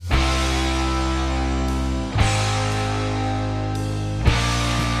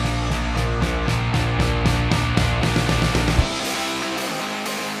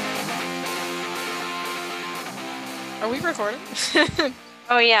recording?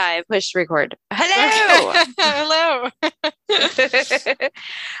 Oh yeah, I pushed record. Hello! Hello!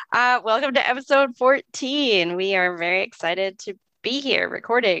 Welcome to episode 14. We are very excited to be here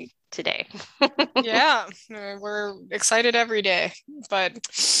recording today. Yeah, we're excited every day, but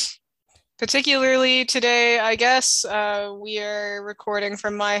particularly today, I guess, we are recording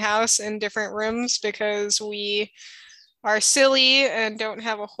from my house in different rooms because we are silly and don't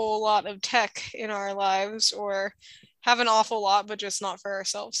have a whole lot of tech in our lives, or have an awful lot, but just not for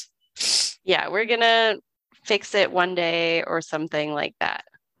ourselves. Yeah, we're gonna fix it one day or something like that.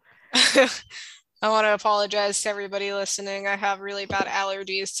 I want to apologize to everybody listening. I have really bad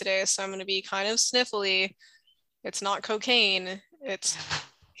allergies today, so I'm going to be kind of sniffly. It's not cocaine, it's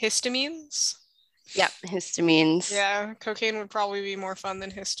histamines. Yep, histamines. Yeah, cocaine would probably be more fun than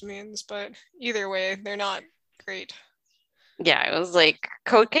histamines, but either way, they're not great. Yeah, it was like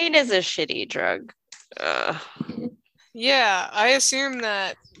cocaine is a shitty drug. Yeah, I assume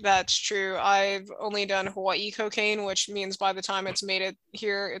that that's true. I've only done Hawaii cocaine, which means by the time it's made it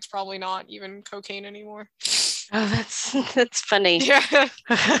here, it's probably not even cocaine anymore. Oh, that's funny. Yeah.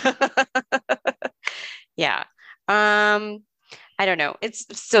 Yeah. I don't know.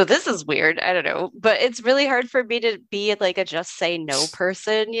 This is weird. I don't know, but it's really hard for me to be like a just say no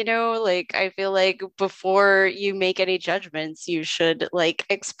person, you know? Like I feel like before you make any judgments, you should like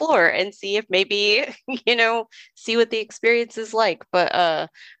explore and see if maybe, see what the experience is like. But I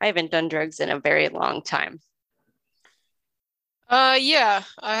haven't done drugs in a very long time. Yeah,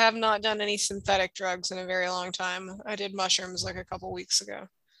 I have not done any synthetic drugs in a very long time. I did mushrooms like a couple weeks ago.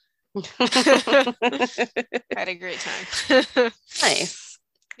 Had a great time. Nice.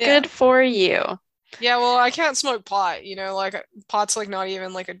 Yeah. Good for you. Yeah, well, I can't smoke pot, like pot's like not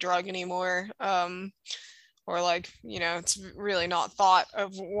even like a drug anymore. Or like, it's really not thought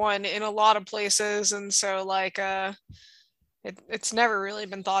of one in a lot of places, and so like it's never really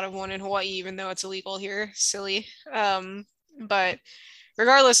been thought of one in Hawaii, even though it's illegal here. Silly. But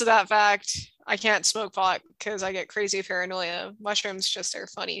regardless of that fact, I can't smoke pot because I get crazy paranoia. Mushrooms just are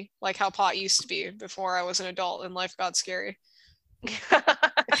funny, like how pot used to be before I was an adult and life got scary.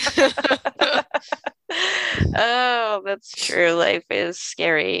 Oh, that's true. Life is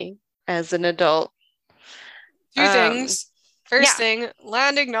scary as an adult. Two things. First Yeah. thing,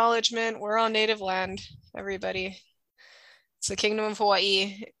 land acknowledgement. We're on native land, everybody. It's the Kingdom of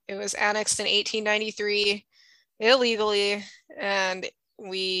Hawaii. It was annexed in 1893 illegally, and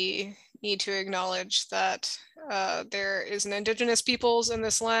we need to acknowledge that there is an indigenous peoples in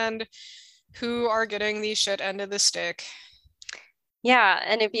this land who are getting the shit end of the stick. Yeah,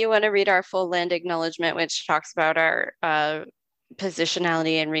 and if you want to read our full land acknowledgement, which talks about our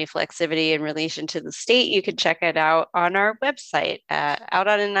positionality and reflexivity in relation to the state, you can check it out on our website at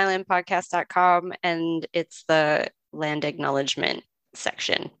outonanislandpodcast.com, and it's the land acknowledgement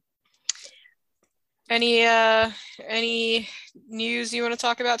section. Any news you want to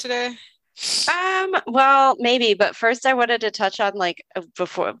talk about today? Well, maybe, but first I wanted to touch on like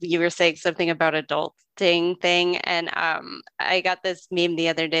before you were saying something about adulting thing, and I got this meme the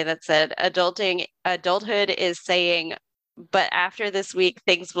other day that said adulthood is saying, but after this week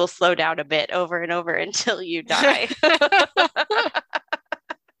things will slow down a bit over and over until you die.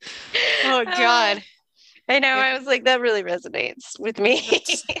 Oh God. I know, I was like, that really resonates with me.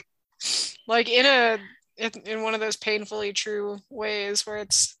 Like in one of those painfully true ways where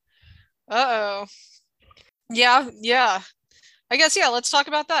it's uh-oh. Yeah. I guess, yeah, let's talk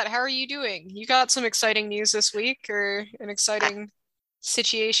about that. How are you doing? You got some exciting news this week, or an exciting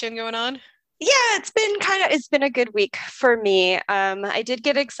situation going on? Yeah, it's been a good week for me. I did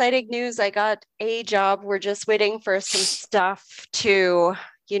get exciting news. I got a job. We're just waiting for some stuff to,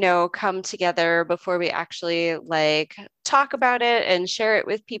 come together before we actually like talk about it and share it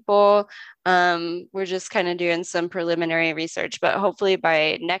with people. We're just kind of doing some preliminary research, but hopefully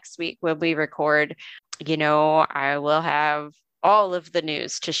by next week when we record, I will have all of the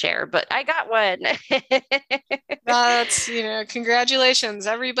news to share, but I got one. That's, congratulations.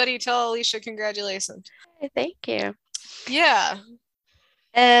 Everybody tell Alicia congratulations. Thank you. Yeah.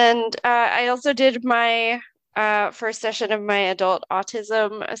 And I also did my first session of my adult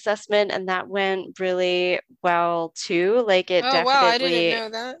autism assessment, and that went really well too. Like it Oh, definitely. wow, I didn't know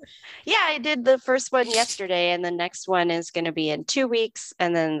that. Yeah, I did the first one yesterday, and the next one is going to be in 2 weeks,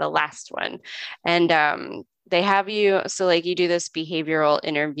 and then the last one. And they have you, so like you do this behavioral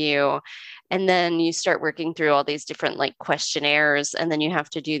interview, and then you start working through all these different like questionnaires, and then you have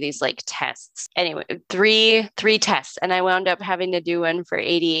to do these like tests. Anyway, three tests, and I wound up having to do one for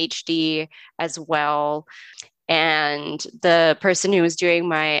ADHD as well. And the person who was doing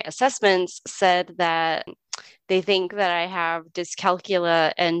my assessments said that they think that I have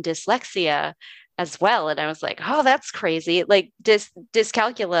dyscalculia and dyslexia as well. And I was like, oh, that's crazy. Like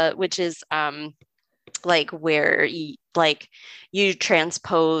dyscalculia, which is like where you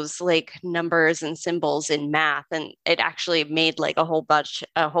transpose like numbers and symbols in math, and it actually made like a whole bunch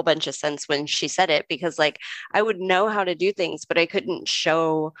of sense when she said it, because like I would know how to do things but I couldn't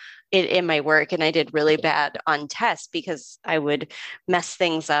show it in my work, and I did really bad on tests because I would mess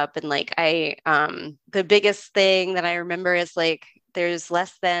things up. And like the biggest thing that I remember is like there's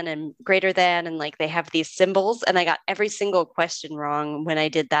less than and greater than, and like they have these symbols, and I got every single question wrong when I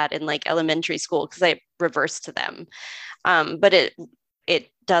did that in like elementary school because I reversed to them. But it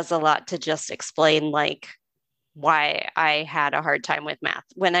does a lot to just explain like why I had a hard time with math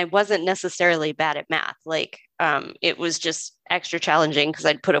when I wasn't necessarily bad at math. Like it was just extra challenging because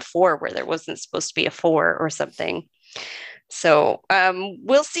I'd put a 4 where there wasn't supposed to be a 4 or something. So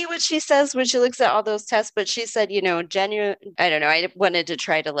we'll see what she says when she looks at all those tests. But she said, genuine, I don't know. I wanted to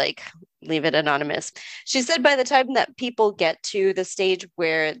try to like leave it anonymous. She said by the time that people get to the stage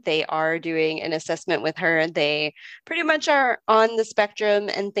where they are doing an assessment with her, they pretty much are on the spectrum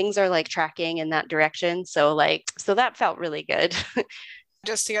and things are like tracking in that direction. So so that felt really good.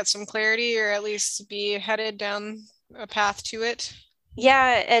 Just to get some clarity, or at least be headed down a path to it.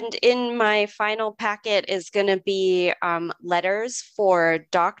 Yeah, and in my final packet is going to be letters for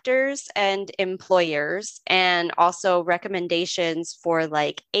doctors and employers, and also recommendations for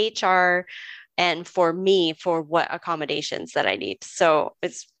like HR and for me for what accommodations that I need. So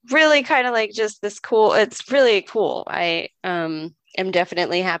it's really kind of like just this cool, it's really cool. I am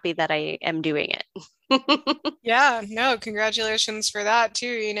definitely happy that I am doing it. Yeah, no, congratulations for that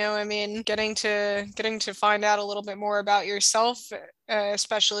too. I mean, getting to find out a little bit more about yourself,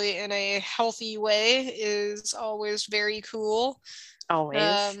 especially in a healthy way, is always very cool. Always.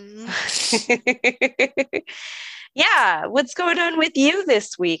 Um, Yeah, what's going on with you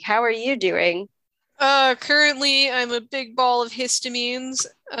this week? How are you doing? Currently I'm a big ball of histamines,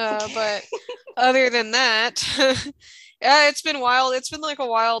 but other than that, yeah, it's been wild. It's been like a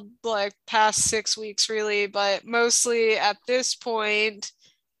wild, like past 6 weeks, really, but mostly at this point,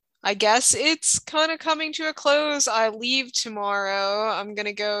 I guess it's kind of coming to a close. I leave tomorrow. I'm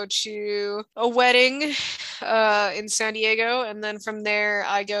gonna go to a wedding, in San Diego, and then from there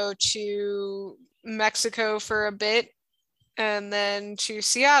I go to Mexico for a bit, and then to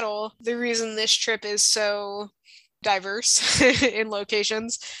Seattle. The reason this trip is so diverse in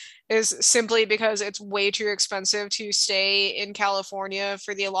locations is simply because it's way too expensive to stay in California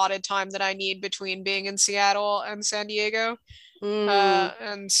for the allotted time that I need between being in Seattle and San Diego. Mm.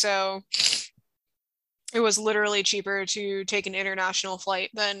 And so it was literally cheaper to take an international flight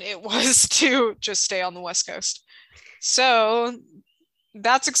than it was to just stay on the West Coast. So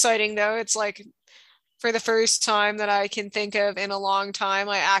that's exciting, though. It's like for the first time that I can think of in a long time,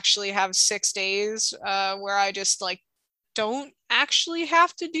 I actually have 6 days where I just like don't actually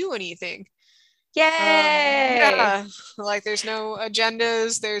have to do anything. Yay! Yeah, like there's no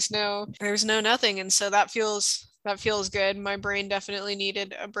agendas, there's no nothing, and so that feels good. My brain definitely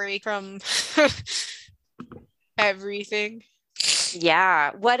needed a break from everything.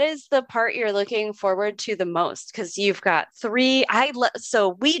 Yeah. What is the part you're looking forward to the most? Because you've got three. So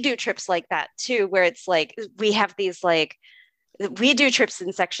we do trips like that too, where it's like we have these like we do trips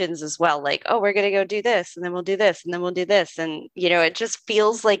in sections as well. Like, oh, we're gonna go do this, and then we'll do this, and then we'll do this, and it just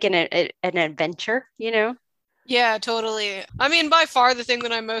feels like an adventure. Yeah, totally. I mean, by far the thing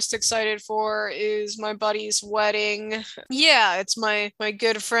that I'm most excited for is my buddy's wedding. Yeah, it's my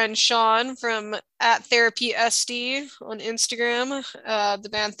good friend Sean from at Therapy SD on Instagram. The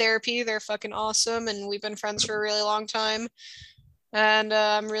band Therapy, they're fucking awesome, and we've been friends for a really long time. And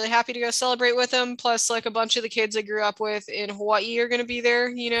I'm really happy to go celebrate with him. Plus, like a bunch of the kids I grew up with in Hawaii are going to be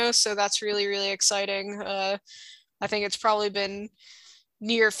there, so that's really, really exciting. I think it's probably been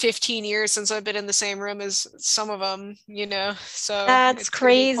near 15 years since I've been in the same room as some of them. So That's it's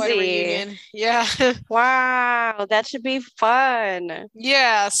going to be quite a crazy. reunion. Yeah. Wow, that should be fun.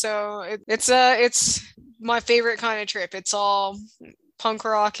 Yeah. So it's my favorite kind of trip. It's all punk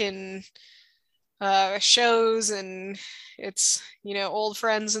rock and shows, and it's old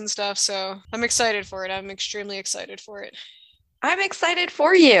friends and stuff. So I'm excited for it. I'm extremely excited for it. I'm excited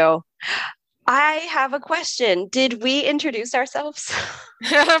for you. I have a question. Did we introduce ourselves?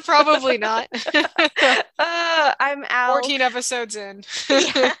 Probably not. I'm Al. 14 episodes in.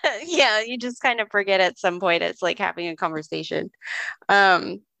 Yeah, yeah, you just kind of forget at some point. It's like having a conversation.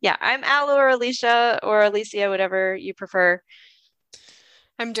 Yeah, I'm Al or Alicia or Alicia, whatever you prefer.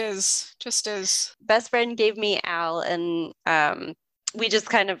 I'm Diz, just Diz. Best friend gave me Al, and we just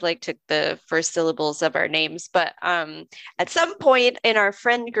kind of like took the first syllables of our names. But at some point in our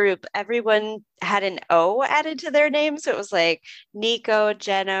friend group, everyone had an O added to their name. So it was like Nico,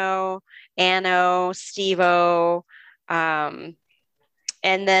 Jeno, Anno, Stevo. Um,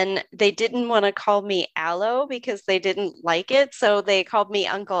 and then they didn't want to call me Aloe because they didn't like it. So they called me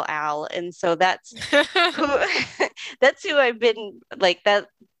Uncle Al. And so that's who that's who I've been like that.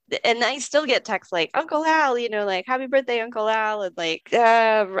 And I still get texts like Uncle Al, like happy birthday, Uncle Al. And like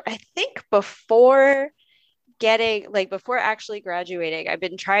I think before actually graduating, I've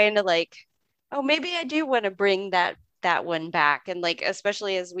been trying to like, oh, maybe I do want to bring that one back. And like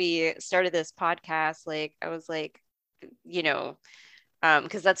especially as we started this podcast, like I was like, you know,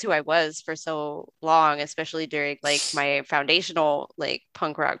 because that's who I was for so long, especially during like my foundational like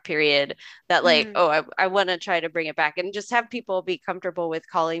punk rock period, that like, Mhm. oh, I want to try to bring it back and just have people be comfortable with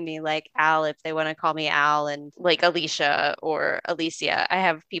calling me like Al if they want to call me Al, and like Alicia or Alicia. I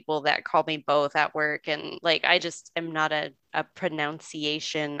have people that call me both at work, and like I just am not a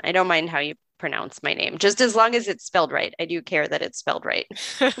pronunciation. I don't mind how you pronounce my name, just as long as it's spelled right. I do care that it's spelled right.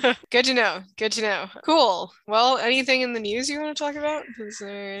 Good to know. Good to know. Cool. Well, anything in the news you want to talk about? Is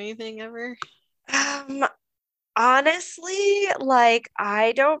there anything ever? Um, Honestly, like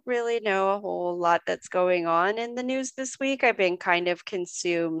I don't really know a whole lot that's going on in the news this week. I've been kind of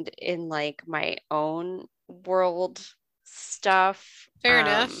consumed in like my own world stuff. Fair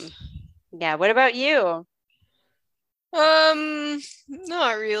enough. Yeah, what about you?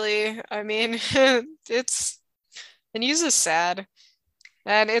 Not really. I mean, it's the news is sad.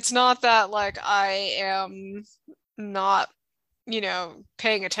 And it's not that like I am not,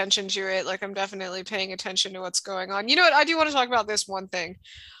 paying attention to it. Like I'm definitely paying attention to what's going on. You know what? I do want to talk about this one thing.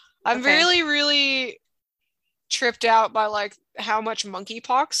 I'm Okay. really, really tripped out by like how much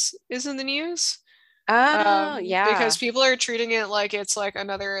monkeypox is in the news. Oh, yeah. Because people are treating it like it's like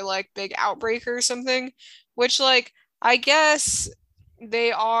another like big outbreak or something, which like I guess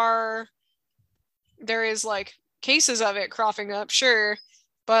they are there is like cases of it cropping up, sure,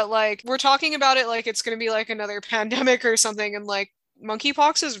 but like we're talking about it like it's going to be like another pandemic or something, and like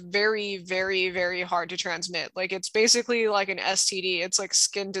monkeypox is very, very, very hard to transmit. Like it's basically like an STD. It's like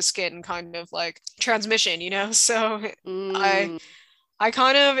skin to skin kind of like transmission, you know? So I Mm, I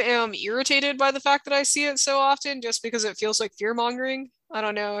kind of am irritated by the fact that I see it so often just because it feels like fear mongering. I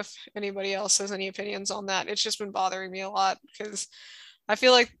don't know if anybody else has any opinions on that. It's just been bothering me a lot because I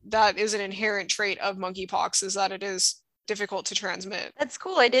feel like that is an inherent trait of monkeypox is that it is difficult to transmit. that's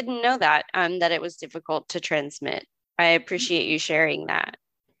cool. I didn't know that it was difficult to transmit. I appreciate you sharing that.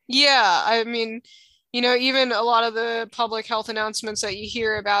 Yeah, I mean, even a lot of the public health announcements that you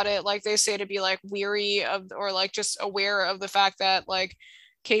hear about it, like they say to be like weary of or like just aware of the fact that like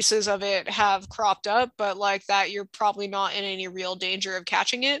cases of it have cropped up, but like that you're probably not in any real danger of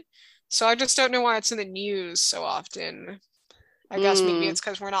catching it. So I just don't know why it's in the news so often. I guess maybe Mm. it's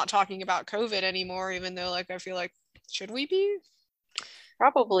because we're not talking about COVID anymore, even though like I feel like should we be?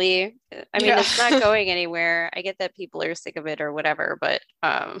 Probably. I mean, Yeah. it's not going anywhere. I get that people are sick of it or whatever, but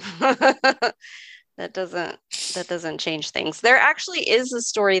that doesn't that doesn't change things. There actually is a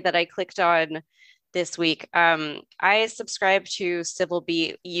story that I clicked on this week. I subscribe to Civil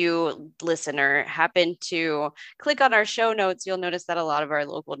Beat. You listener happen to click on our show notes, you'll notice that a lot of our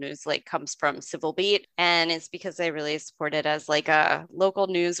local news like comes from Civil Beat, and it's because I really support it as like a local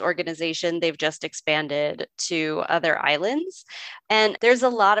news organization. They've just expanded to other islands, and there's a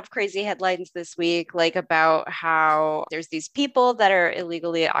lot of crazy headlines this week, like about how there's these people that are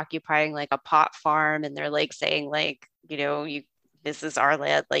illegally occupying like a pot farm, and they're like saying like, you this is our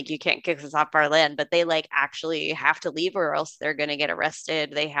land, like you can't kick us off our land, but they like actually have to leave or else they're going to get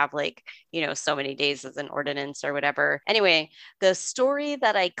arrested. They have like, so many days as an ordinance or whatever. Anyway, the story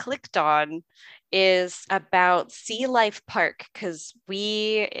that I clicked on is about Sea Life Park, because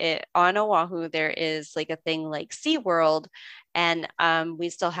on Oahu there is like a thing like SeaWorld, and we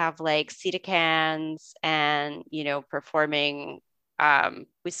still have like cetacans and performing,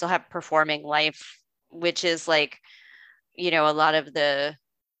 we still have performing life, which is like, a lot of the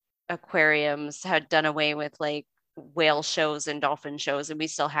aquariums had done away with like whale shows and dolphin shows, and we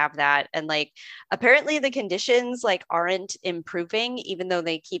still have that. And like apparently the conditions like aren't improving even though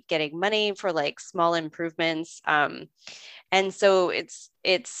they keep getting money for like small improvements. And so it's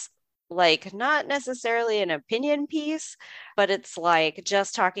like not necessarily an opinion piece, but it's like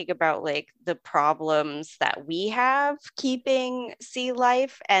just talking about like the problems that we have keeping sea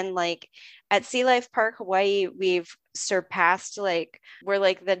life. And like at Sea Life Park Hawaii, we've surpassed like we're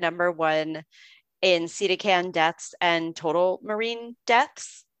like the number one in coelacanth deaths and total marine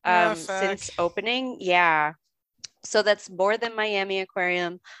deaths Oh, fuck. since opening. Yeah. So that's more than Miami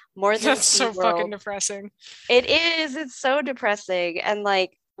Aquarium, more than That's so fucking SeaWorld. depressing. It is. It's so depressing. And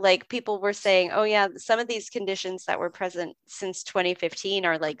like people were saying, oh yeah, some of these conditions that were present since 2015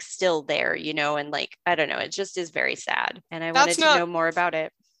 are like still there, and like I don't know, it just is very sad. And I That's wanted to not, know more about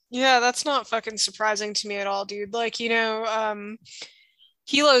it. yeah, that's not fucking surprising to me at all, dude. Like, Hilo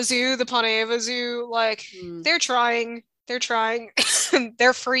Zoo, the Paneva Zoo, like, Mm. they're trying,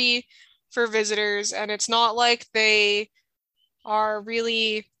 they're free for visitors, and it's not like they are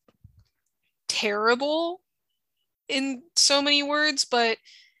really terrible in so many words, but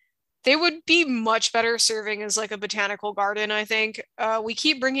they would be much better serving as like a botanical garden, I think. We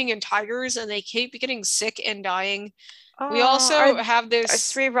keep bringing in tigers and they keep getting sick and dying. We Oh, also have are this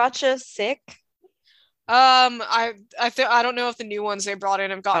Sriracha sick? I don't know if the new ones they brought in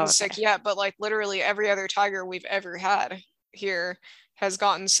have Oh, gotten sick okay. yet, but like literally every other tiger we've ever had here has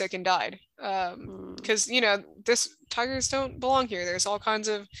gotten sick and died. Mm. Because this tigers don't belong here. There's all kinds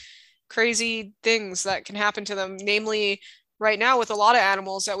of crazy things that can happen to them. Namely, right now with a lot of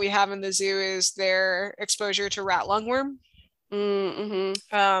animals that we have in the zoo is their exposure to rat lungworm.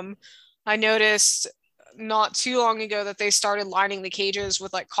 Mm-hmm. I noticed not too long ago that they started lining the cages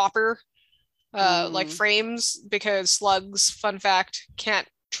with like copper like Mm. frames because slugs, fun fact, can't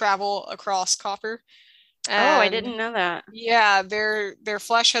travel across copper. Oh, I And didn't know that. yeah, their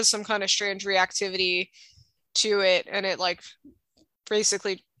flesh has some kind of strange reactivity to it, and it like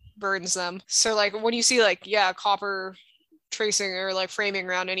basically burns them. So like when you see like yeah, copper tracing or like framing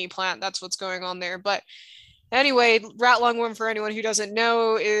around any plant, that's what's going on there. But anyway, rat lungworm, for anyone who doesn't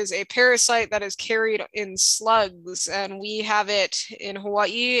know, is a parasite that is carried in slugs, and we have it in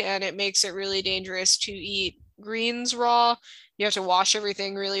Hawaii, and it makes it really dangerous to eat greens raw. You have to wash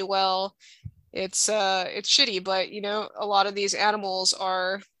everything really well. It's shitty, but a lot of these animals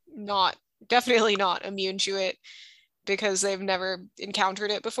are not definitely not immune to it because they've never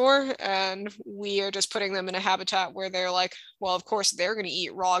encountered it before, and we are just putting them in a habitat where they're like, well, of course they're going to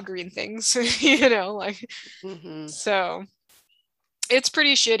eat raw green things, like Mm-hmm. so it's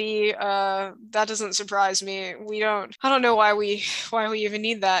pretty shitty. That doesn't surprise me. I don't know why we even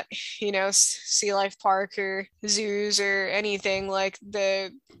need that, sea life park or zoos or anything. Like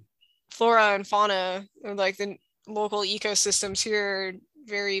the flora and fauna, or like the local ecosystems here are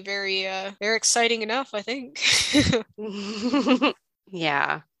very, very they're exciting enough, I think.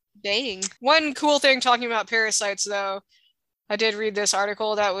 Yeah. Dang. One cool thing talking about parasites though, I did read this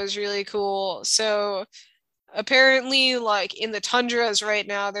article that was really cool. So apparently like in the tundras right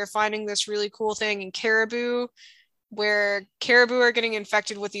now they're finding this really cool thing in caribou where caribou are getting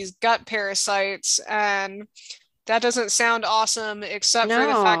infected with these gut parasites, and that doesn't sound awesome except for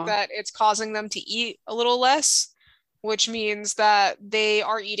the fact No. that it's causing them to eat a little less, which means that they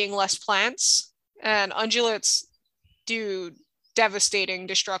are eating less plants, and ungulates do devastating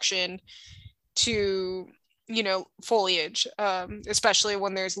destruction to foliage, especially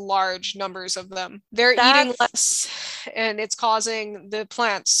when there's large numbers of them. They're eating That's less, and it's causing the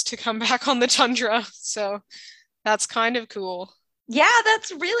plants to come back on the tundra. So that's kind of cool. yeah,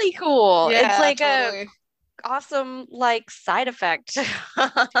 that's really cool. It's Yeah, like a totally. awesome like side effect.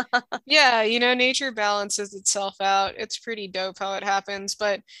 Yeah, nature balances itself out. It's pretty dope how it happens.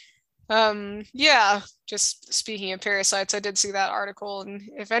 But yeah, just speaking of parasites, I did see that article, and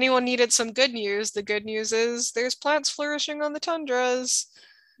if anyone needed some good news, the good news is there's plants flourishing on the tundras.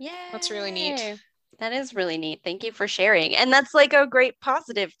 That's really neat. Yay. That is really neat. Thank you for sharing. And that's like a great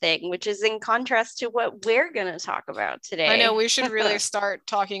positive thing, which is in contrast to what we're going to talk about I know today. we should really start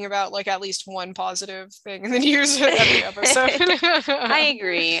talking about like at least one positive thing in the news every episode. I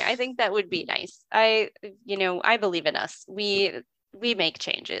agree. I think that would be nice. I believe in us. We make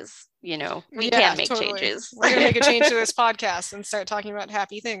changes, we Yeah, can make totally. changes. We're gonna make a change to this podcast and start talking about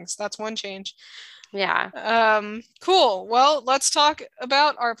happy things. That's one change. Yeah. Cool. Well, let's talk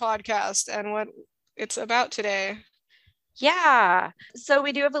about our podcast and what it's about today. Yeah. So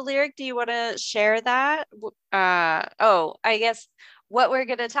we do have a lyric. Do you want to share that? I guess what we're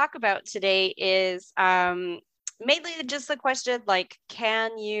going to talk about today is mainly just the question like,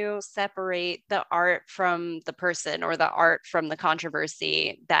 can you separate the art from the person or the art from the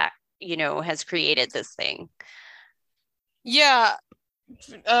controversy that, has created this thing? Yeah.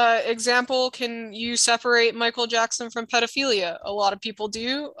 Example, can you separate Michael Jackson from pedophilia? A lot of people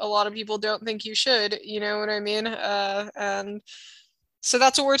do. A lot of people don't think you should. You know what I mean? And so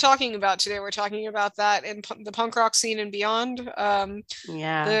that's what we're talking about today. We're talking about that in the punk rock scene and beyond.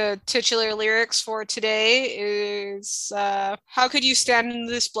 Yeah. The titular lyrics for today is how could you stand in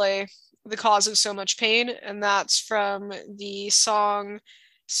the display the cause of so much pain, and that's from the song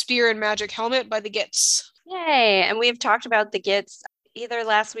Spear and Magic Helmet by the Gits. Yay. And we've talked about the Gits either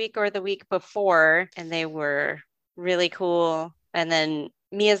last week or the week before, and they were really cool. And then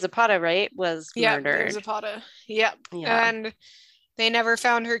Mia Zapata, right, was Yep, Mia murdered. Zapata. Yep. Yeah. And they never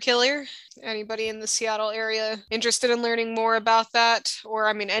found her killer. Anybody in the Seattle area interested in learning more about that, or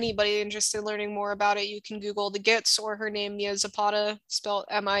I mean, anybody interested in learning more about it, you can Google the Gits or her name, Mia Zapata, spelled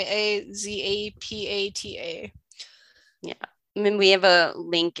Miazapata. Yeah. I mean, we have a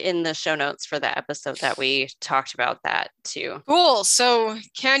link in the show notes for the episode that we talked about that too. Cool. So,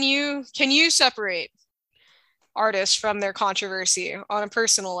 can you separate artists from their controversy on a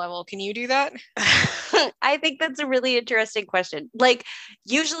personal level? Can you do that? I think that's a really interesting question. Like,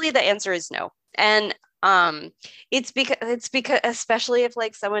 usually the answer is no. And it's because especially if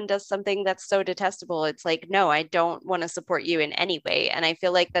like someone does something that's so detestable, it's like, no, I don't want to support you in any way. And I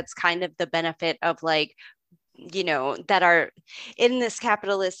feel like that's kind of the benefit of like, that are in this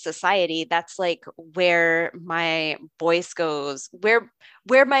capitalist society. That's like where my voice goes, where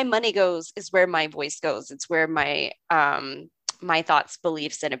my money goes is where my voice goes. It's where my thoughts,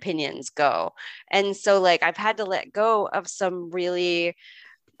 beliefs, and opinions go. And so like I've had to let go of some really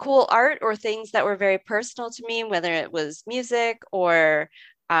cool art or things that were very personal to me, whether it was music or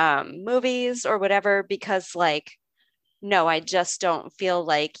movies or whatever, because like no, I just don't feel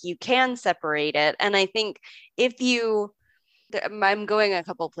like you can separate it. And I think if you, I'm going a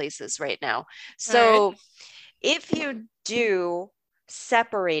couple places right now. All right. So if you do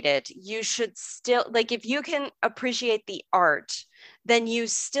separate it, you should still, like, if you can appreciate the art, then you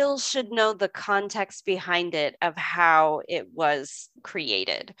still should know the context behind it of how it was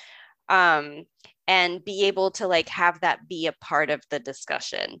created. Um, and be able to like have that be a part of the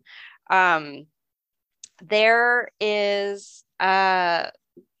discussion. There is I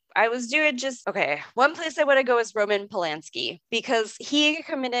was doing just okay. One place I want to go is Roman Polanski because he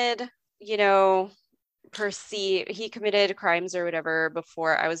committed, you know, he committed crimes or whatever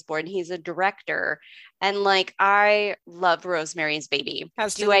before I was born. He's a director. And like I love Rosemary's Baby.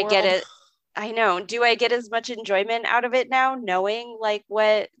 As did Do the I get world. it? I know. Do I get as much enjoyment out of it now, knowing like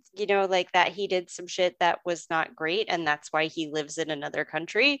what, like that he did some shit that was not great and that's why he lives in another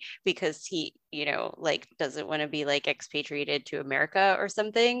country because he, like doesn't want to be like expatriated to America or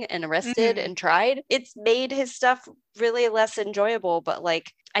something and arrested Mm-hmm. and tried. It's made his stuff really less enjoyable, but like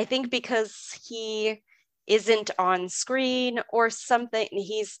I think because he isn't on screen or something,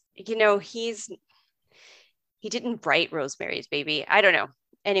 he didn't write Rosemary's Baby. I don't know.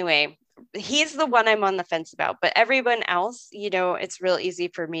 Anyway, he's the one I'm on the fence about. But everyone else, it's real easy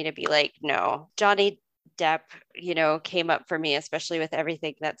for me to be like, no, Johnny Depp, came up for me, especially with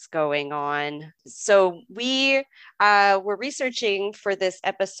everything that's going on. So we were researching for this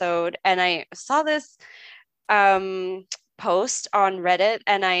episode, and I saw this um, post on Reddit,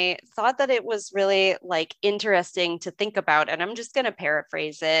 and I thought that it was really like interesting to think about. And I'm just going to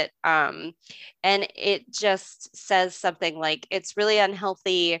paraphrase it. And it just says something like it's really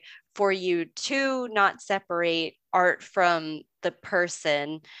unhealthy for you to not separate art from the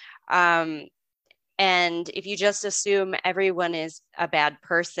person. And if you just assume everyone is a bad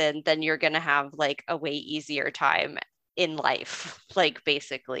person, then you're going to have like a way easier time in life, like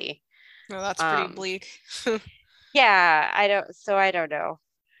basically. No, that's pretty Um, bleak. yeah, I don't know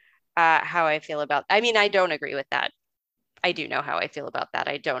how I feel about, I mean, I don't agree with that. I do know how I feel about that.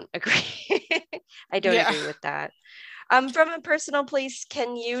 I don't agree. I don't Yeah. agree with that. From a personal place,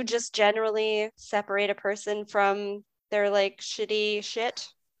 can you just generally separate a person from their like shitty shit?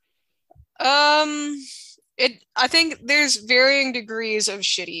 Um, I think there's varying degrees of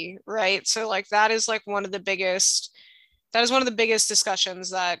shitty, right? So like that is one of the biggest discussions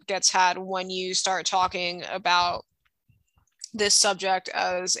that gets had when you start talking about this subject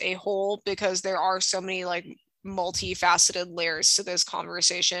as a whole, because there are so many like multifaceted layers to this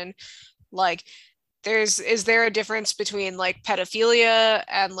conversation. Like is there a difference between like pedophilia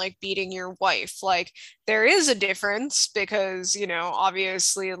and like beating your wife? Like there is a difference because,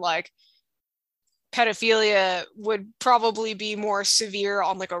 obviously like pedophilia would probably be more severe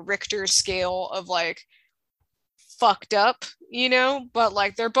on like a Richter scale of like fucked up, but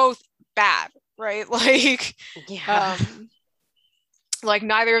like they're both bad, right? Yeah. Um like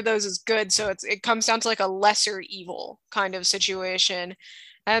neither of those is good, so it comes down to like a lesser evil kind of situation.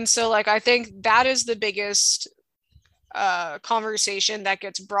 And so like I think that is the biggest conversation that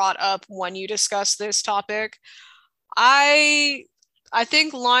gets brought up when you discuss this topic. I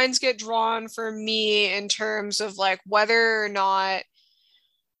think lines get drawn for me in terms of like whether or not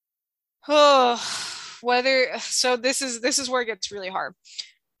oh, whether so this is where it gets really hard.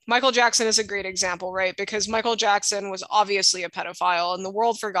 Michael Jackson is a great example, right? Because Michael Jackson was obviously a pedophile and the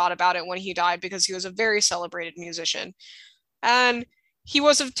world forgot about it when he died because he was a very celebrated musician. And he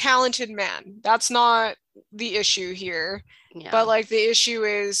was a talented man. That's not the issue here. But Yeah. like the issue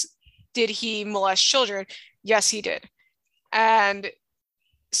is, did he molest children? Yes, he did. And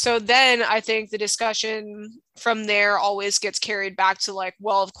so then I think the discussion from there always gets carried back to like,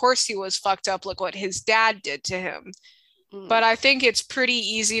 well, of course he was fucked up. Look what his dad did to him. Mm. But I think it's pretty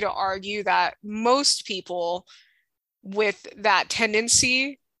easy to argue that most people with that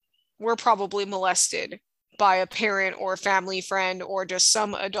tendency were probably molested by a parent or a family friend or just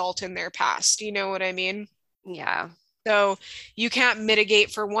some adult in their past. You know what I mean? Yeah. So you can't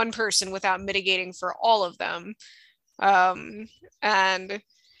mitigate for one person without mitigating for all of them. And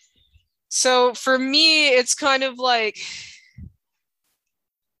so for me, it's kind of like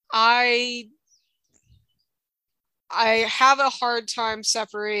I I have a hard time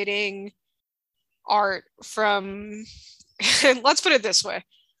separating art from let's put it this way.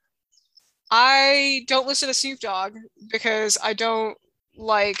 I don't listen to Snoop Dogg because I don't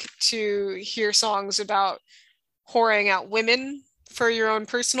like to hear songs about whoring out women for your own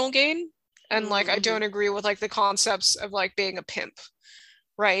personal gain. And like I Mm-hmm. don't agree with like the concepts of like being a pimp,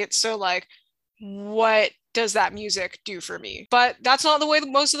 right? So like what does that music do for me? But that's not the way that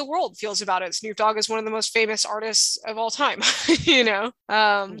most of the world feels about it. Snoop Dogg is one of the most famous artists of all time, you know?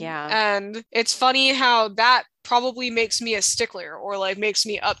 Yeah. And it's funny how that probably makes me a stickler or like makes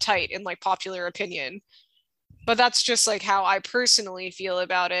me uptight in like popular opinion. But that's just like how I personally feel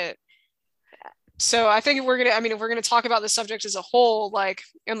about it. So I think if we're gonna, I mean, if we're gonna talk about the subject as a whole, like,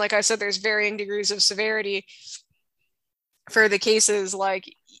 and like I said, there's varying degrees of severity for the cases. Like,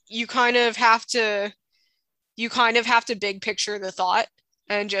 you kind of have to you kind of have to big picture the thought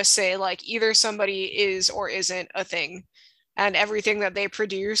and just say like either somebody is or isn't a thing and everything that they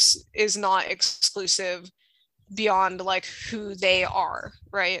produce is not exclusive beyond like who they are,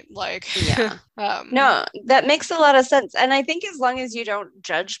 right? Like Yeah. um No, that makes a lot of sense. And I think as long as you don't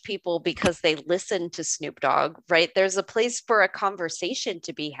judge people because they listen to Snoop Dogg, right? There's a place for a conversation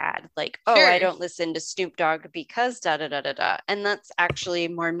to be had. Like, oh, I sure. don't listen to Snoop Dogg because da da da da da. And that's actually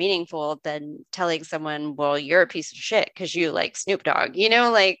more meaningful than telling someone, well, you're a piece of shit because you like Snoop Dogg,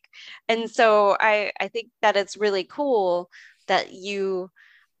 like, and so I think that it's really cool that you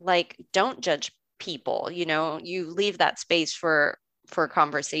like don't judge people, you leave that space for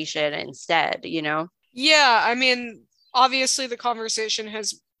conversation instead. Yeah, I mean, obviously the conversation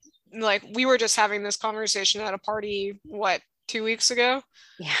has like we were just having this conversation at a party, what, 2 weeks ago?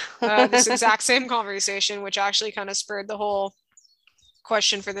 This Yeah. exact same conversation, which actually kind of spurred the whole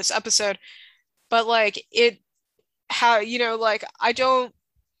question for this episode. But like it how like I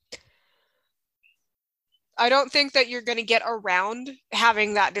don't think that you're going to get around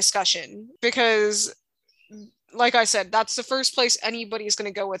having that discussion because like I said, that's the first place anybody's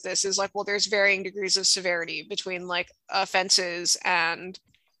going to go with this is like, well, there's varying degrees of severity between like offenses and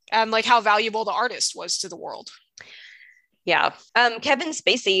like how valuable the artist was to the world. Yeah. Kevin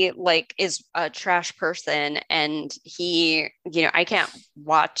Spacey like is a trash person and I can't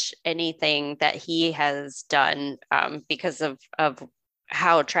watch anything that he has done because of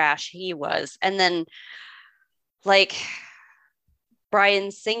how trash he was. And then like Brian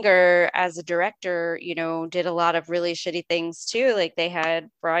Singer as a director, did a lot of really shitty things too. Like they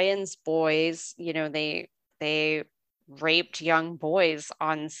had Brian's boys, they raped young boys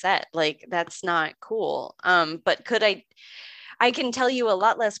on set. Like that's not cool. But I can tell you a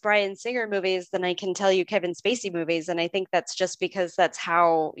lot less Brian Singer movies than I can tell you Kevin Spacey movies. And I think that's just because that's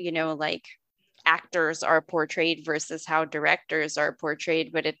how, like actors are portrayed versus how directors are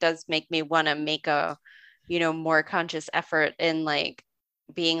portrayed. But it does make me want to make a more conscious effort in like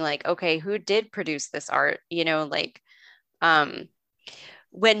being like, okay, who did produce this art? Um,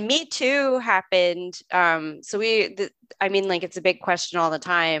 when Me Too happened, I mean, like it's a big question all the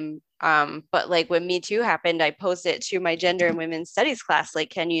time. But like when Me Too happened, I posed it to my gender and women's studies class. Like,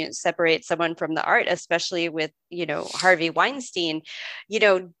 can you separate someone from the art, especially with, Harvey Weinstein? You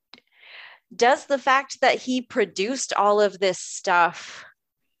know, does the fact that he produced all of this stuff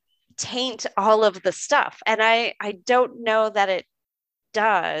taint all of the stuff? And I don't know that it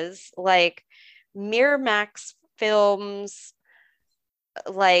does. Like Miramax films,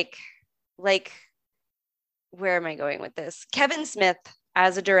 like like where am I going with this? Kevin Smith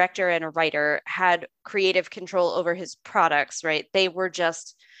as a director and a writer had creative control over his products, right? They were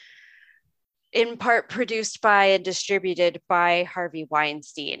just in part produced by and distributed by Harvey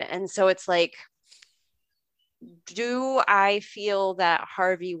Weinstein. And so it's like, do I feel that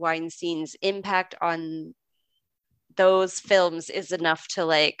Harvey Weinstein's impact on those films is enough to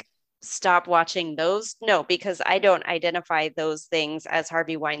like stop watching those. No, because I don't identify those things as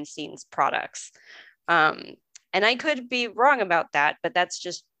Harvey Weinstein's products. Um, and I could be wrong about that, but that's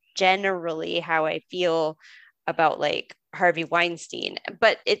just generally how I feel about like Harvey Weinstein.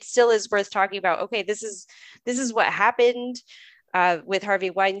 But it still is worth talking about. Okay, this is what happened with Harvey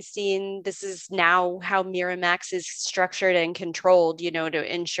Weinstein. This is now how Miramax is structured and controlled,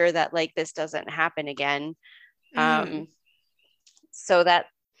 to ensure that like this doesn't happen again. Mhm. So that,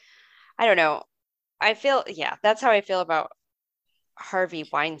 I don't know. I feel, yeah, that's how I feel about Harvey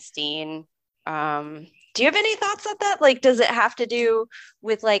Weinstein. Do you have any thoughts on that? Like, does it have to do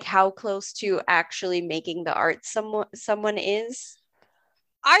with like how close to actually making the art someone is?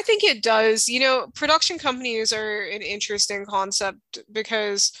 I think it does. Production companies are an interesting concept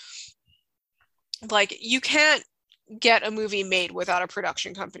because like you can't get a movie made without a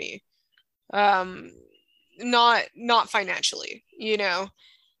production company. Um not financially,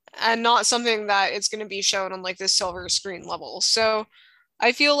 and not something that it's going to be shown on like this silver screen level. So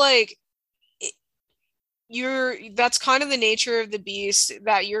I feel like that's kind of the nature of the beast,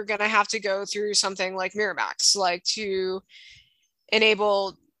 that you're going to have to go through something like Miramax, like to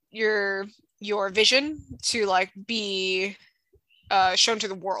enable your vision to like be shown to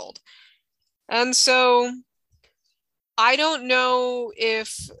the world. And so I don't know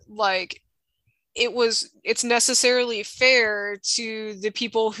if like it's necessarily fair to the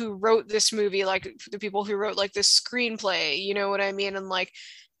people who wrote this movie, like the people who wrote like this screenplay, you know what I mean, and like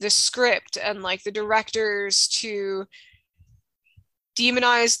the script and like the directors, to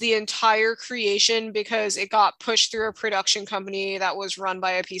demonize the entire creation because it got pushed through a production company that was run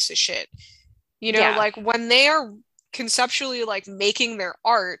by a piece of shit. Yeah. Like when they are conceptually like making their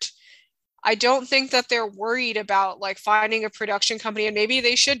art, I don't think that they're worried about like finding a production company, and maybe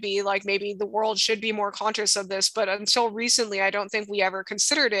they should be, like maybe the world should be more conscious of this, but until recently I don't think we ever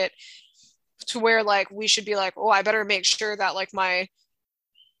considered it, to where like we should be like, oh, I better make sure that like my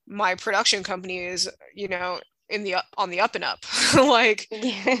production company is, in the on the up and up. Like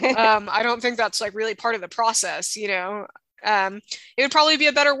I don't think that's like really part of the process. It would probably be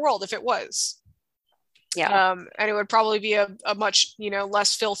a better world if it was. Yeah. And it would probably be a much,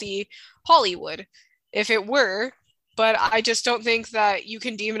 less filthy Hollywood if it were. But I just don't think that you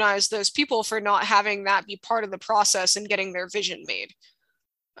can demonize those people for not having that be part of the process and getting their vision made.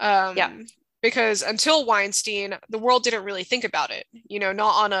 Yeah. Because until Weinstein, the world didn't really think about it,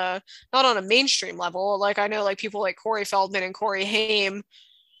 not on a mainstream level. Like I know like people like Corey Feldman and Corey Haim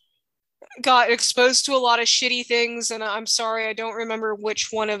got exposed to a lot of shitty things, and I'm sorry, I don't remember which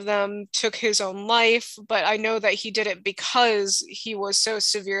one of them took his own life, but I know that he did it because he was so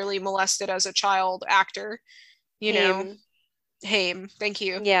severely molested as a child actor. you know Haim. Haim, thank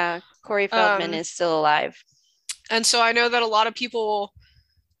you. Yeah. Corey Feldman um is still alive. and so I know that a lot of people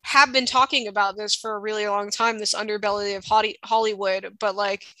have been talking about this for a really long time, this underbelly of Hollywood, but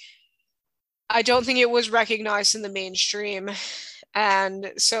like I don't think it was recognized in the mainstream.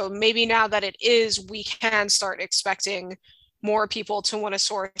 And so maybe now that it is, we can start expecting more people to want to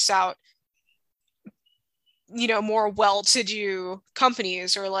source out, more well-to-do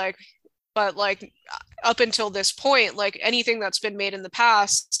companies, or like, but like up until this point, like anything that's been made in the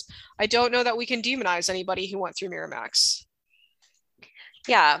past, I don't know that we can demonize anybody who went through Miramax.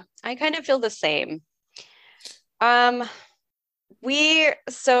 Yeah, I kind of feel the same. Um,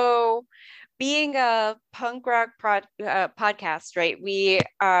 so being a punk rock podcast, right? We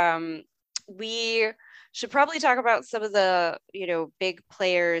should probably talk about some of the, big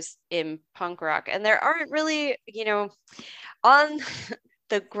players in punk rock. And there aren't really, on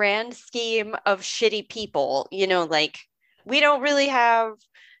the grand scheme of shitty people, like we don't really have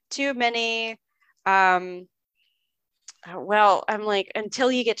too many. Well, I'm like,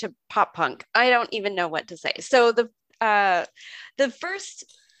 until you get to pop punk, I don't even know what to say. So the first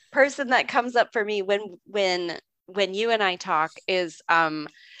person that comes up for me when you and I talk is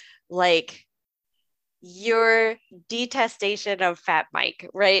like your detestation of Fat Mike,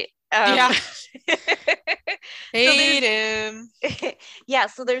 right? Yeah. So there's Hate him. yeah,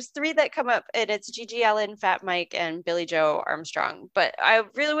 so there's three that come up, and it's Gigi Allen, Fat Mike, and Billy Joe Armstrong. But I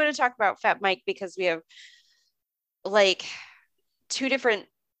really want to talk about Fat Mike because we have like two different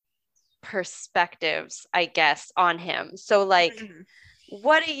perspectives, I guess, on him. So like, Mhm.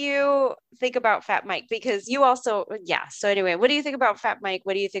 what do you think about Fat Mike? Because you also, yeah. So anyway, what do you think about Fat Mike?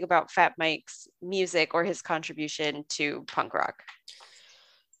 What do you think about Fat Mike's music or his contribution to punk rock?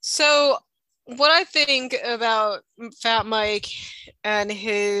 So, what I think about Fat Mike and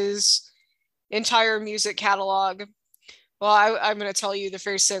his entire music catalog, Well, I'm going to tell you the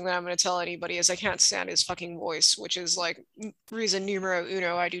first thing that I'm going to tell anybody is I can't stand his fucking voice, which is like reason numero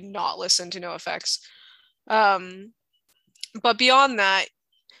uno. I do not listen to NoFX. Um, but beyond that,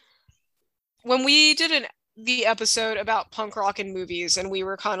 when we did the episode about punk rock in movies, and we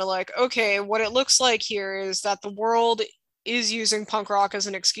were kind of like, okay, what it looks like here is that the world is using punk rock as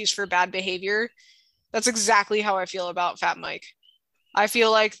an excuse for bad behavior. That's exactly how I feel about Fat Mike. I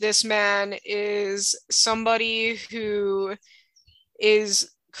feel like this man is somebody who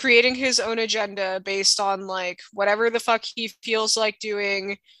is creating his own agenda based on like whatever the fuck he feels like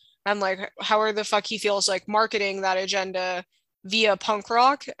doing and like however the fuck he feels like marketing that agenda via punk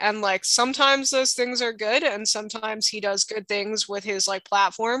rock. And like sometimes those things are good and sometimes he does good things with his like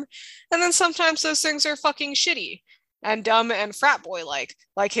platform, and then sometimes those things are fucking shitty and dumb and frat boy like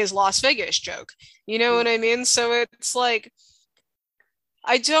his Las Vegas joke, you know what I mean? So it's like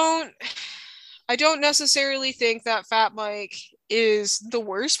I don't I don't necessarily think that Fat Mike is the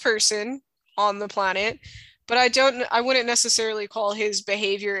worst person on the planet, but I wouldn't necessarily call his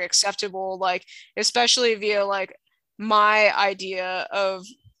behavior acceptable, like especially via like my idea of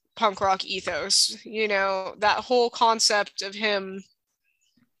punk rock ethos. You know, that whole concept of him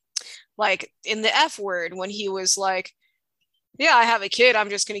like in the F word when he was like, yeah, I have a kid, I'm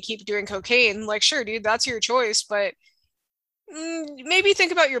just going to keep doing cocaine. Like, sure, dude, that's your choice, but maybe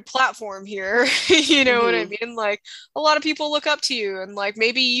think about your platform here. You know what I Mm-hmm. mean? Like a lot of people look up to you and like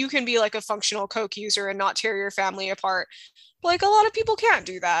maybe you can be like a functional coke user and not tear your family apart. Like a lot of people can't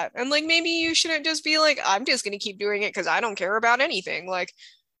do that. And like maybe you shouldn't just be like, I'm just gonna keep doing it because I don't care about anything. Like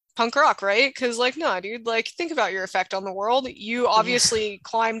punk rock, right? Because like, nah, dude, like think about your effect on the world. You Yeah. obviously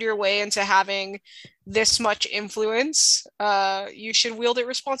climbed your way into having this much influence. You should wield it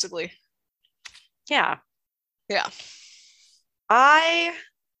responsibly. Yeah. Yeah. I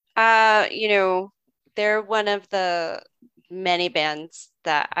you know, they're one of the many bands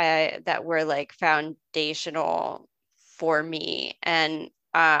that were like foundational for me. And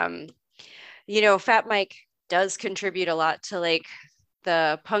Fat Mike does contribute a lot to like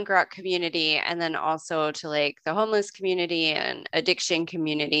the punk rock community and then also to like the homeless community and addiction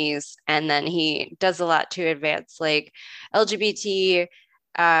communities. And then he does a lot to advance like LGBT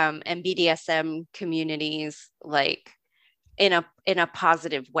and BDSM communities like in a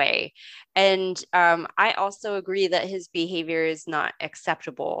positive way. And I also agree that his behavior is not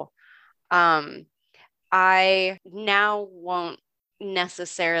acceptable. Um, I now won't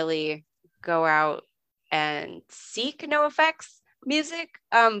necessarily go out and seek no effects music,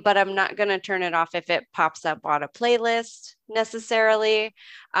 but I'm not going to turn it off if it pops up on a playlist necessarily.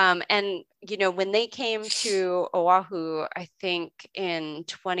 And, when they came to Oahu, I think in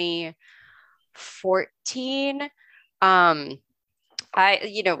 2014, um,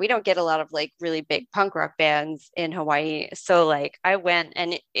 we don't get a lot of like really big punk rock bands in Hawaii. So like I went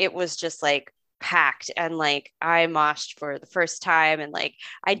and it was just like packed and like I moshed for the first time and like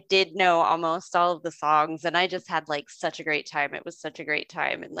I did know almost all of the songs and I just had like such a great time. It was such a great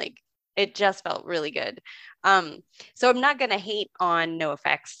time and like it just felt really good. Um, so I'm not gonna hate on No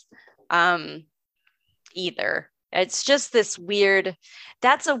Effects either. It's just this weird,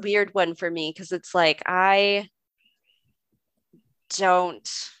 that's a weird one for me because it's like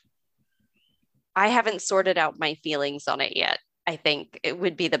don't I haven't sorted out my feelings on it yet. I think it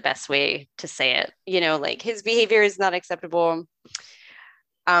would be the best way to say it. Like his behavior is not acceptable.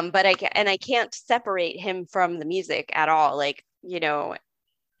 But I can't separate him from the music at all. Like,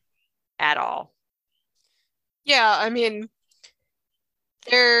 at all. Yeah, I mean,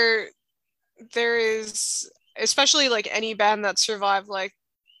 there there is especially like any band that survived like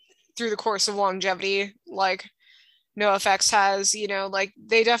through the course of longevity, like NoFX has, like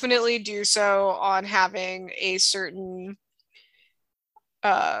they definitely do so on having a certain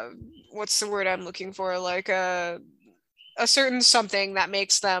uh what's the word I'm looking for? Like a certain something that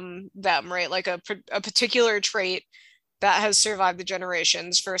makes them them, right? Like a particular trait that has survived the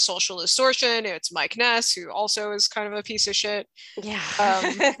generations. For Social Distortion, it's Mike Ness, who also is kind of a piece of shit. Yeah.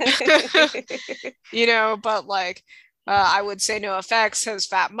 Um, but like I would say No Effects has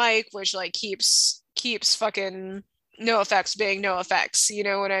Fat Mike, which like keeps fucking No Effects being No Effects, you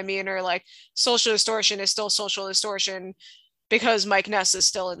know what I mean? Or like Social Distortion is still Social Distortion because Mike Ness is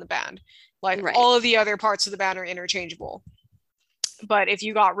still in the band. Like Right. all of the other parts of the band are interchangeable. But if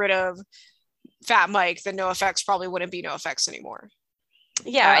you got rid of Fat Mike, then No Effects probably wouldn't be No Effects anymore.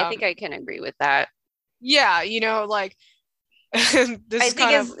 Yeah, I Um, think I can agree with that. yeah, like this I is think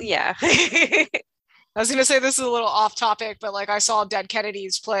kind of is yeah. I was gonna say this is a little off topic, but like I saw Dead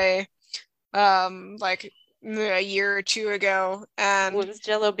Kennedys play like a year or two ago, and Was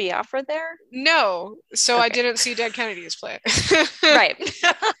Jello Biafra there? no, so I Okay. didn't see Dead Kennedys play Right.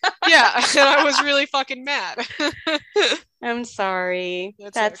 Yeah, and I was really fucking mad. I'm sorry.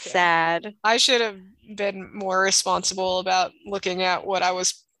 It's That's okay. sad. I should have been more responsible about looking at what I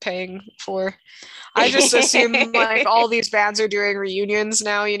was paying for. I just assume like all these bands are doing reunions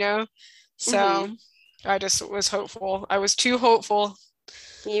now, you know? hmm So I just was hopeful. I was too hopeful.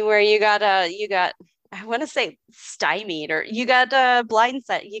 you got I want to say stymied or you got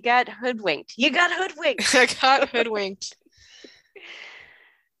blindsided. You got hoodwinked. You got I hoodwinked. got hoodwinked.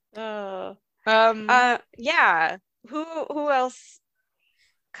 Oh. Um, Yeah. Who else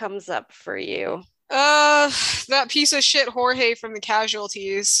comes up for you? uh, that piece of shit Jorge from the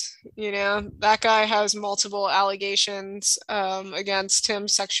Casualties, you know, that guy has multiple allegations against him,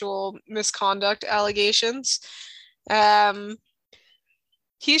 sexual misconduct allegations. Um,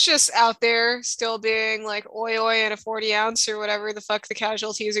 he's just out there still being like oi oi and a 40 ounce or whatever the fuck the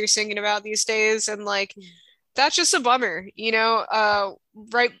Casualties are singing about these days. And like, that's just a bummer, you know?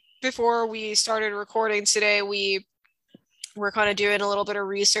 Right before we started recording today, we were kind of doing a little bit of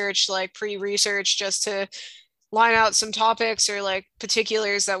research, like pre-research, just to line out some topics or like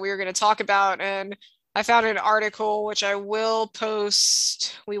particulars that we were going to talk about. And I found an article which we will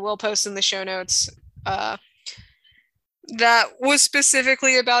post in the show notes, uh, that was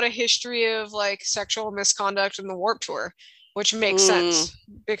specifically about a history of like sexual misconduct in the Warp Tour, which makes Mm, sense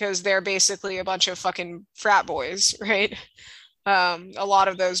because they're basically a bunch of fucking frat boys, right? A lot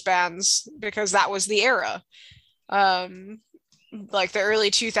of those bands, because that was the era. Um, like the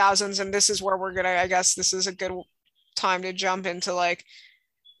early 2000s, and this is where we're gonna, I guess this is a good time to jump into like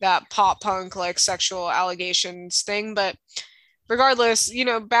that pop punk like sexual allegations thing. But regardless, you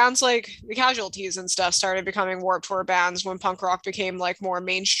know, bands like the Casualties and stuff started becoming Warped Tour bands when punk rock became like more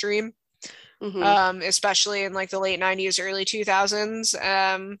mainstream, hmm especially in like the late 90s, early 2000s.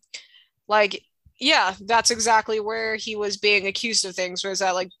 Like, yeah, that's exactly where he was being accused of things, was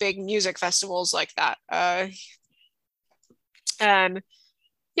at like big music festivals like that. And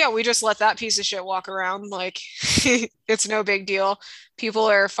yeah, we just let that piece of shit walk around. Like, it's no big deal. People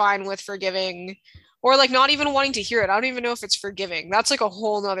are fine with forgiving or like not even wanting to hear it. I don't even know if it's forgiving. That's like a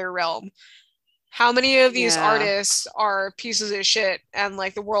whole nother realm. How many of these Yeah. artists are pieces of shit and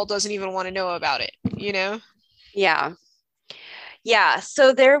like the world doesn't even want to know about it, you know? Yeah. Yeah,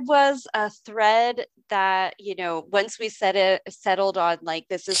 so there was a thread that, once we settled on like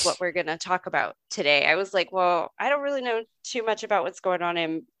this is what we're going to talk about today. I was like, well, I don't really know too much about what's going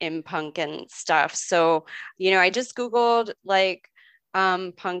on in punk and stuff. So, I just Googled like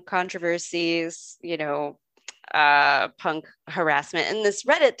punk controversies, punk harassment. And this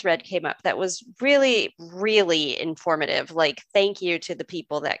Reddit thread came up that was really, really informative. Like, thank you to the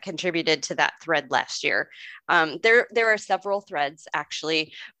people that contributed to that thread last year. There are several threads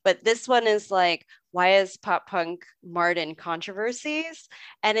actually, but this one is like, why is pop punk marred in controversies?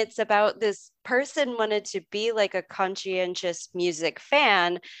 And it's about this person wanted to be like a conscientious music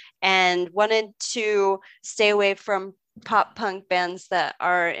fan and wanted to stay away from pop punk bands that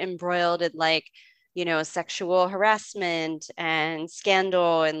are embroiled in like sexual harassment and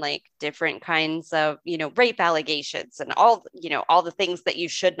scandal and like different kinds of, rape allegations and all the things that you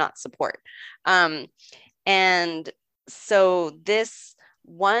should not support. And so this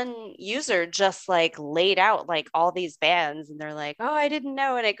one user just like laid out like all these bands and they're like, oh, I didn't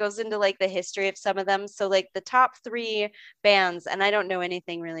know. And it goes into like the history of some of them. So like the top three bands, and I don't know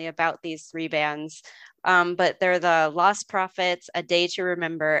anything really about these three bands, but they're the Lost Prophets, A Day to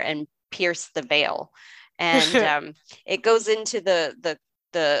Remember, and Pierce the Veil. And it goes into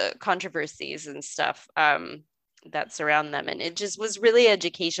the controversies and stuff that surround them. And it just was really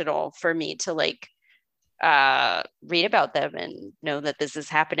educational for me to like read about them and know that this is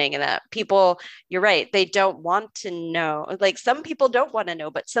happening and that people, you're right, they don't want to know. Like some people don't want to know,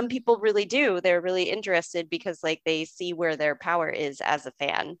 but some people really do. They're really interested because like they see where their power is as a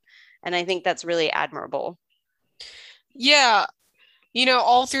fan. And I think that's really admirable. Yeah, you know,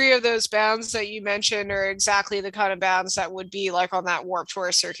 all three of those bands that you mentioned are exactly the kind of bands that would be like on that Warp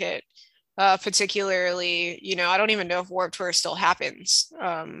Tour circuit. Particularly, you know, I don't even know if Warp Tour still happens.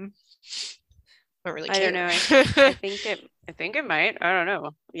 I don't really I don't care. know. I think it might. I don't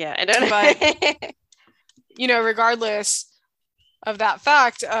know. Yeah, I don't But, know. you know, regardless of that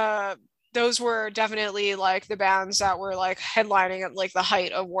fact, those were definitely like the bands that were like headlining at like the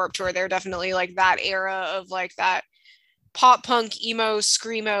height of Warp Tour. They're definitely like that era of like that pop punk emo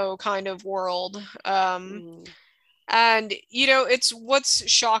screamo kind of world. Mm, And you know, it's what's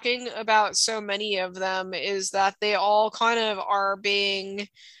shocking about so many of them is that they all kind of are being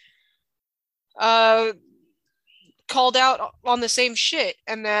uh called out on the same shit,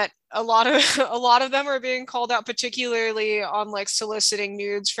 and that a lot of a lot of them are being called out, particularly on like soliciting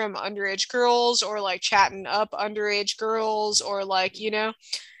nudes from underage girls, or like chatting up underage girls, or like, you know,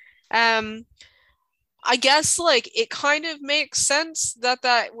 um I guess like it kind of makes sense that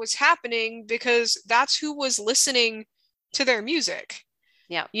that was happening because that's who was listening to their music,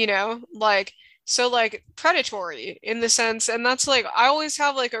 Yeah. you know, like, so like predatory in the sense. And that's like, I always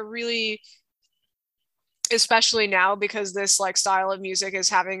have like a really, especially now because this like style of music is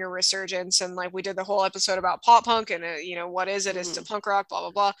having a resurgence, and like we did the whole episode about pop punk and you know, what is it, is it punk rock, blah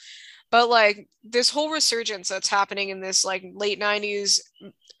blah blah. But like this whole resurgence that's happening in this like late 90s,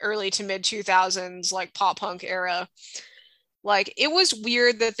 early to mid 2000s like pop punk era, like it was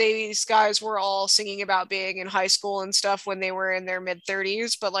weird that these guys were all singing about being in high school and stuff when they were in their mid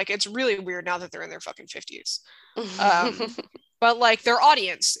 30s, but like it's really weird now that they're in their fucking 50s. um but like their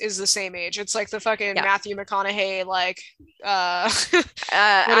audience is the same age. It's like the fucking Yeah. Matthew McConaughey, like what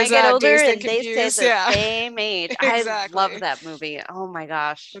I is get that, older Dazed and and they stay Confused? the Yeah. same age. I love Exactly. that movie. Oh my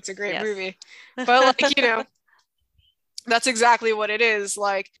gosh. That's a great Yes. movie. But like, you know, that's exactly what it is.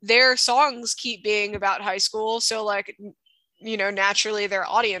 Like their songs keep being about high school, so like, you know, naturally their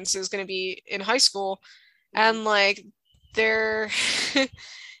audience is going to be in high school. And like they're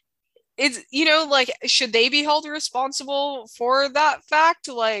it's, you know, like should they be held responsible for that fact?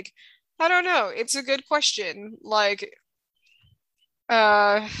 Like I don't know, it's a good question. Like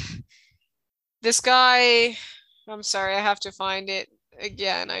uh this guy, I'm sorry, I have to find it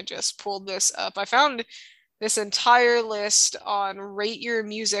again. I just pulled this up. I found this entire list on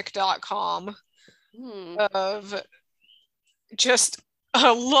rateyourmusic.com Hmm. of just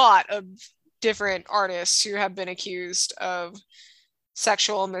a lot of different artists who have been accused of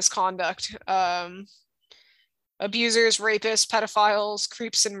sexual misconduct. Abusers, rapists, pedophiles,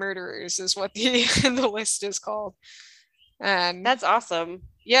 creeps, and murderers is what the the list is called. And That's awesome.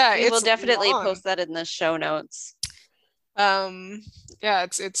 yeah, We will it's definitely long. post that in the show notes. Um, yeah,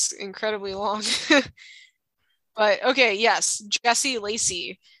 it's incredibly long. But okay, yes, Jesse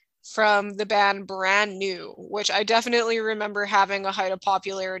Lacey from the band Brand New, which I definitely remember having a height of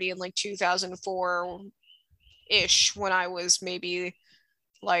popularity in like 2004-ish, when I was maybe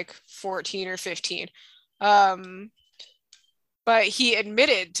like 14 or 15. Um, but he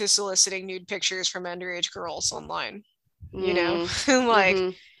admitted to soliciting nude pictures from underage girls online, you know? Mm. Like, Hmm.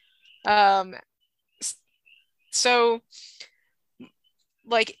 um, so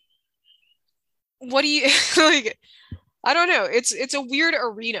like, what do you like? I don't know. It's a weird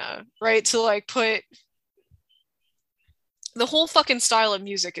arena, right? To like put the whole fucking style of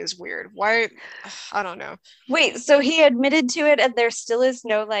music is weird. Why? I don't know. Wait, so he admitted to it and there still is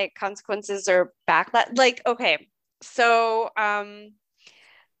no like consequences or backlash? Like, okay. So,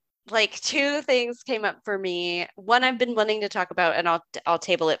 like two things came up for me. One I've been wanting to talk about, and I'll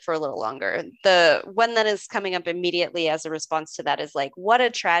table it for a little longer. The one that is coming up immediately as a response to that is like, what a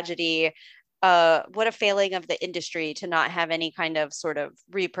tragedy, what a failing of the industry to not have any kind of sort of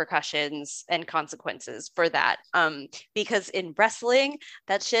repercussions and consequences for that. Because in wrestling,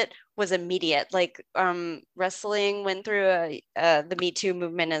 that shit was immediate. Like, wrestling went through the Me Too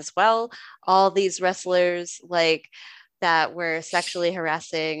movement as well. All these wrestlers, like that were sexually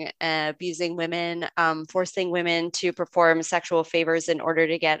harassing and abusing women, forcing women to perform sexual favors in order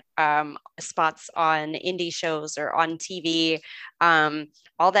to get spots on indie shows or on TV.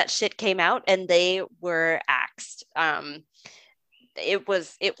 All that shit came out and they were axed. It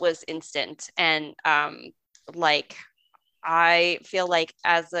was instant, and like I feel like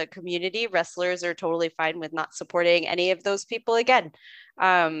as a community, wrestlers are totally fine with not supporting any of those people again.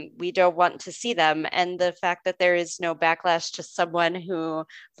 We don't want to see them. And the fact that there is no backlash to someone who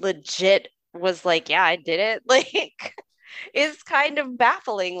legit was like, yeah, I did it, like, is kind of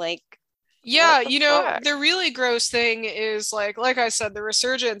baffling. Like, what Yeah, the you know, fuck? the really gross thing is like I said, the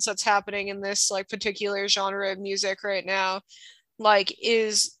resurgence that's happening in this like particular genre of music right now, like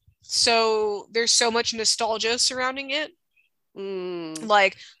is so there's so much nostalgia surrounding it. Mm.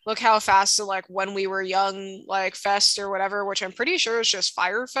 Like, look how fast the like when we were young, like fest or whatever, which I'm pretty sure is just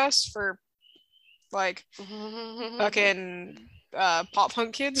Fire Fest for like fucking pop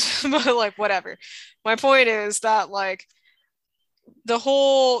punk kids, but like whatever. My point is that like that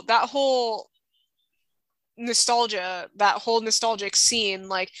whole nostalgia, that whole nostalgic scene,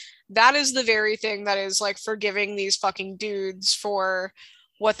 like that is the very thing that is like forgiving these fucking dudes for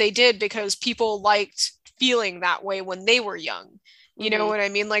what they did, because people liked feeling that way when they were young. You know Hmm. what I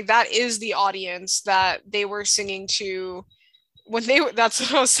mean? Like that is the audience that they were singing to when they that's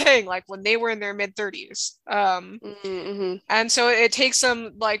what I was saying, like when they were in their mid 30s. Mm-hmm. And so it takes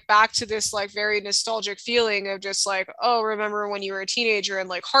them like back to this like very nostalgic feeling of just like, oh, remember when you were a teenager and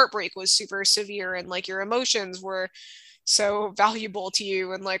like heartbreak was super severe and like your emotions were so valuable to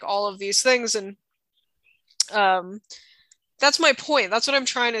you and like all of these things. And um that's my point. That's what I'm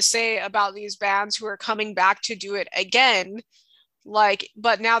trying to say about these bands who are coming back to do it again, like,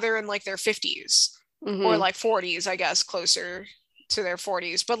 but now they're in like their 50s or Mm-hmm. like 40s, I guess, closer to their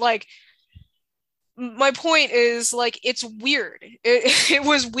 40s. But like my point is like it's weird. It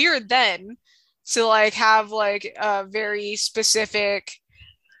was weird then to like have like a very specific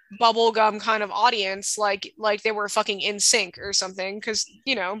bubblegum kind of audience, like they were fucking in sync or something, because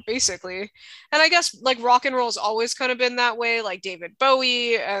you know, basically. And I guess like rock and roll's always kind of been that way, like David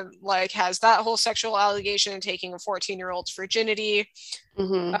Bowie and like has that whole sexual allegation and taking a 14-year-old's virginity.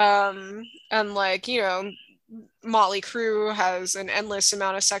 Mm-hmm. And like, you know, Motley Crue has an endless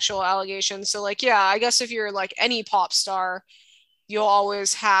amount of sexual allegations. So like, yeah, I guess if you're like any pop star, you'll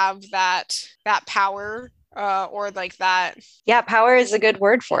always have that power, or like that. Yeah, power is a good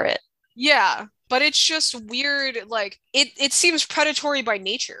word for it. Yeah, but it's just weird. Like it seems predatory by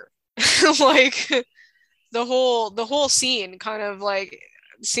nature. Like the whole scene kind of like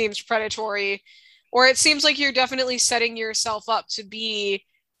seems predatory, or it seems like you're definitely setting yourself up to be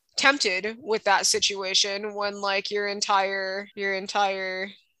tempted with that situation when like your entire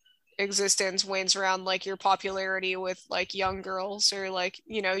existence wanes around like your popularity with like young girls or like,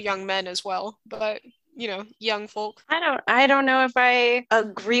 you know, young men as well, but you know, young folk. I don't know if I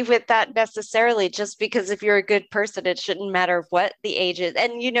agree with that necessarily, just because if you're a good person, it shouldn't matter what the age is.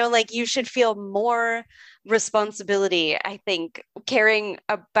 And like you should feel more responsibility, I think, caring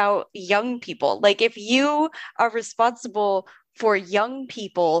about young people. Like if you are responsible for young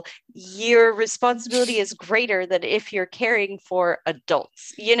people, your responsibility is greater than if you're caring for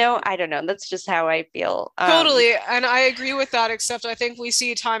adults. I don't know. That's just how I feel. Totally, and I agree with that, except I think we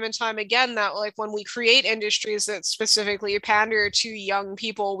see time and time again that like when we create industries that specifically pander to young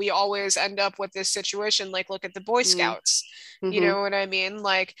people, we always end up with this situation. Like look at the Boy Mm, Scouts. You mhm, know what I mean?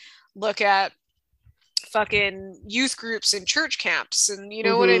 Like look at fucking youth groups and church camps, and you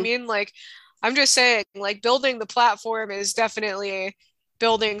know what I mhm. mean? Like I'm just saying, like building the platform is definitely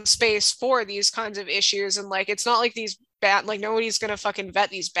building space for these kinds of issues, and like it's not like these like nobody's gonna fucking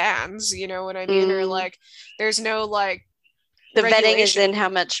vet these bands, you know what I mean? Or Mm. like there's no like The vetting is regulation. in how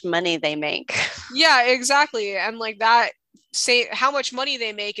much money they make. Yeah, exactly. And like that, say how much money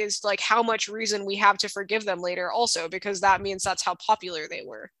they make is like how much reason we have to forgive them later also, because that means that's how popular they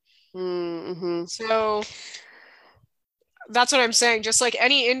were. Mm-hmm. So that's what I'm saying. Just like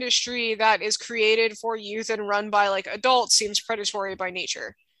any industry that is created for youth and run by like adults seems predatory by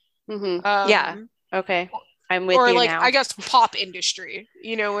nature. Mm-hmm. Yeah. Um, Okay. I'm with or you like I now. guess pop industry,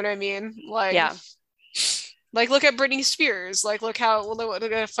 you know what I mean? Yeah. Like look at Britney Spears. Like look how look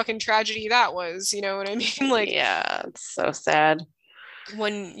at a fucking tragedy that was, you know what I mean? Like Yeah. It's so sad.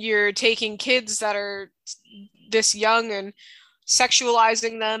 when you're taking kids that are this young and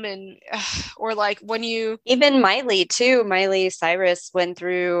sexualizing them, and or like when you Even Miley too. Miley Cyrus went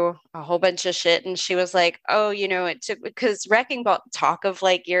through a whole bunch of shit, and she was like, "Oh, it took because Wrecking Ball, talk of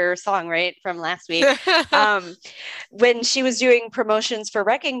like your song right from last week." Um, when she was doing promotions for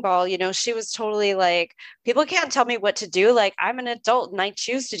Wrecking Ball, she was totally like, people can't tell me what to do. Like, I'm an adult and I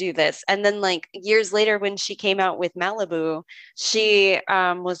choose to do this. And then, like, years later, when she came out with Malibu, she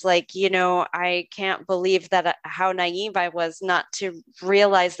was like, I can't believe that how naive I was not to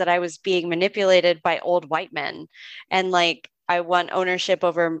realize that I was being manipulated by old white men. And like, I want ownership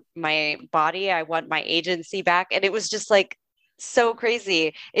over my body. I want my agency back. And it was just like, so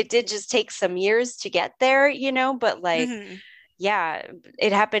crazy. It did just take some years to get there, but like, Mhm. yeah,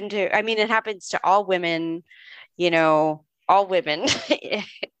 it happened to, I mean, it happens to all women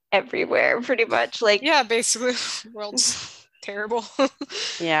everywhere, pretty much. Like, Yeah, basically, world's terrible.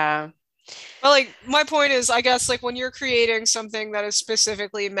 yeah. But like my point is, I guess like when you're creating something that is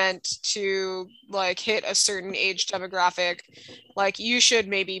specifically meant to like hit a certain age demographic, like you should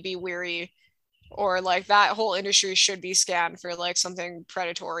maybe be weary, or like that whole industry should be scanned for like something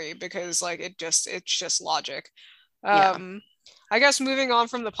predatory, because like it's just logic. Yeah. Um I guess moving on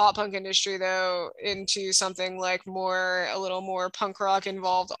from the pop punk industry though into something like more a little more punk rock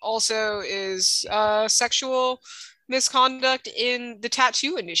involved also is sexual misconduct in the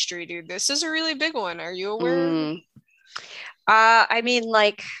tattoo industry, dude. This is a really big one. Are you aware? Mm. I mean,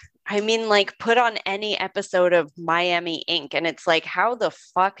 like, put on any episode of Miami Ink, and it's like, how the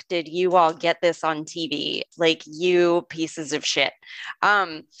fuck did you all get this on TV? Like, you pieces of shit.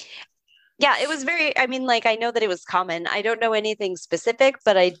 Um, Yeah, it was very, I mean, like, I know that it was common. I don't know anything specific,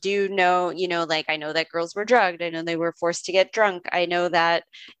 but I do know, like, I know that girls were drugged. I know they were forced to get drunk. I know that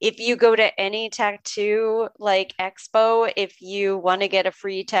if you go to any tattoo, like, expo, if you want to get a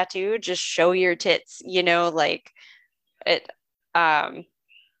free tattoo, just show your tits, like, it, um,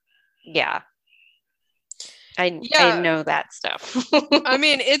 yeah, I Yeah, know that stuff. I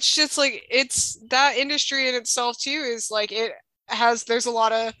mean, it's just like it's that industry in itself too is like it has there's a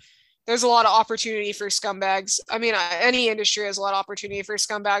lot of opportunity for scumbags. I mean, any industry has a lot of opportunity for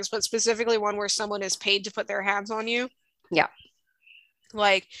scumbags, but specifically one where someone is paid to put their hands on you. Yeah,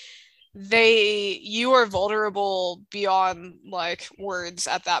 Like you are vulnerable beyond like words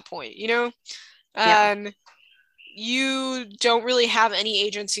at that point, you know? yeah, And you don't really have any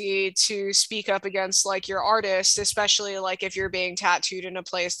agency to speak up against like your artist, especially like if you're being tattooed in a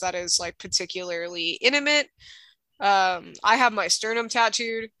place that is like particularly intimate. I have my sternum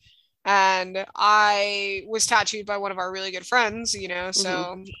tattooed, and I was tattooed by one of our really good friends, you know, hmm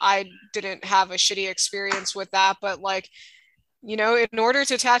so I didn't have a shitty experience with that. But like, you know, in order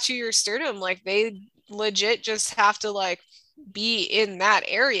to tattoo your sternum, like they legit just have to like be in that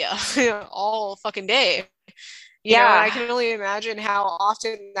area all fucking day, you know, and I yeah. can only imagine how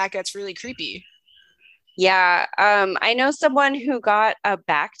often that gets really creepy. Yeah, I know someone who got a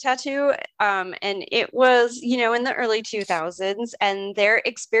back tattoo, and it was, in the early 2000s, and their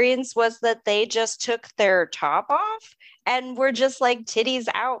experience was that they just took their top off and were just like titties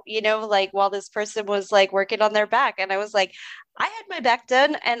out, like while this person was like working on their back. And I was like, I had my back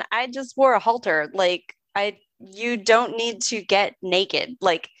done and I just wore a halter. Like, you don't need to get naked.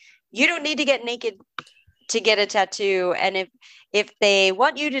 Like, you don't need to get naked to get a tattoo. And if they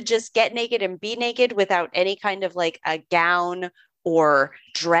want you to just get naked and be naked without any kind of like a gown or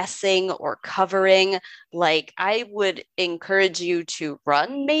dressing or covering, like I would encourage you to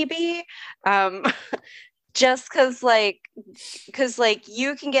run maybe. um just because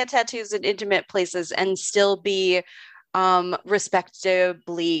you can get tattoos in intimate places and still be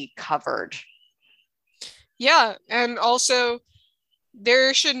respectably covered. Yeah, and also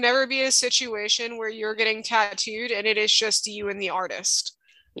there should never be a situation where you're getting tattooed and it is just you and the artist.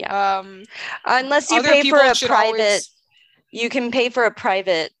 Yeah, Um, unless you other pay for people a should private, always, you can pay for a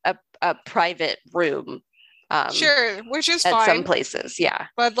private room, um, sure, which is at some fine, places. Yeah.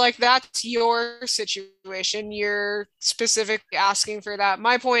 but like that's your situation. You're specifically asking for that.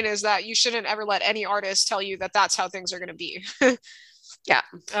 My point is that you shouldn't ever let any artist tell you that that's how things are going to be. Yeah.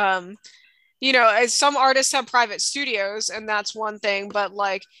 um, you know, as some artists have private studios, and that's one thing, but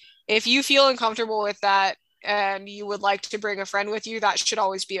like if you feel uncomfortable with that and you would like to bring a friend with you, that should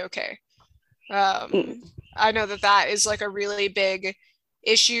always be okay. Mm, I know that that is like a really big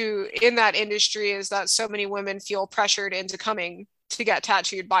issue in that industry is that so many women feel pressured into coming to get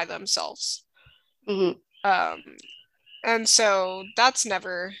tattooed by themselves. mhm. Um, and so that's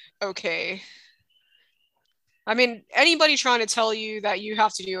never okay. I mean, anybody trying to tell you that you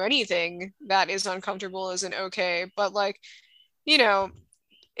have to do anything that is uncomfortable isn't okay, but like, you know,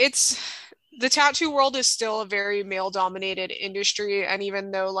 it's the tattoo world is still a very male dominated industry, and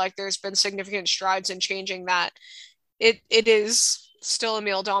even though like there's been significant strides in changing that, it is still a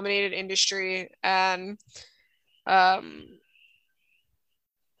male dominated industry. And um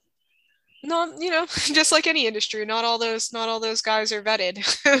not, you know, just like any industry, not all those guys are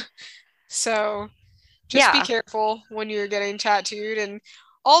vetted. So just be Yeah. careful when you're getting tattooed. And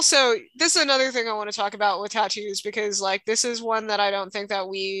also, this is another thing I want to talk about with tattoos, because like this is one that I don't think that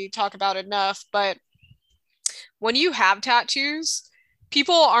we talk about enough. But when you have tattoos,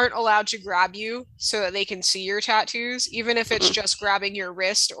 people aren't allowed to grab you so that they can see your tattoos, even if it's Mm-mm. just grabbing your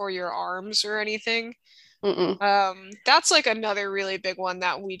wrist or your arms or anything. Mm-mm. That's like another really big one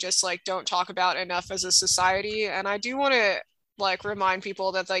that we just like don't talk about enough as a society. And I do want to like remind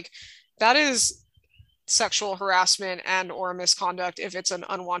people that like that is sexual harassment and or misconduct if it's an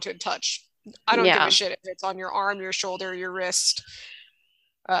unwanted touch. I don't give a Yeah. shit if it's on your arm, your shoulder, your wrist.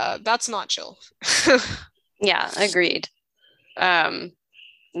 That's not chill. Yeah. Agreed. Um,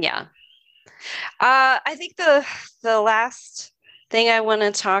 yeah. I think the last thing I want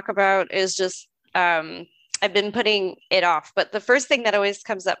to talk about is just I've been putting it off, but the first thing that always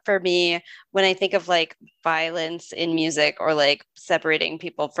comes up for me when I think of like violence in music or like separating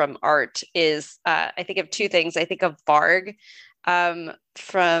people from art is I think of two things. I think of Varg,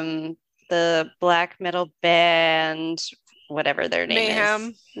 from the black metal band. whatever their name is.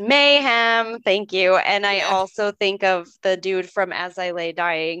 Mayhem. Mayhem. Thank you. And I Yeah. also think of the dude from As I Lay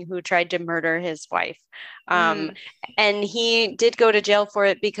Dying who tried to murder his wife. Um, Mm. and he did go to jail for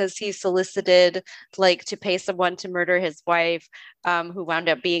it because he solicited like to pay someone to murder his wife, who wound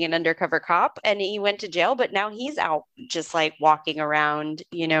up being an undercover cop, and he went to jail, but now he's out just like walking around,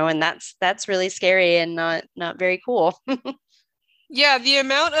 and that's really scary and not very cool. Yeah, the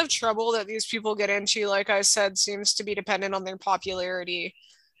amount of trouble that these people get into, like I said, seems to be dependent on their popularity,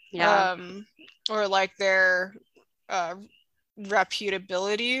 Yeah. um, or like their uh,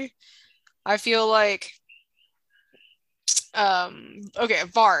 reputability. I feel like, okay,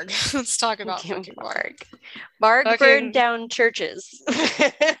 Varg. Let's talk about fucking Varg. Varg. Varg burned Fucking, down churches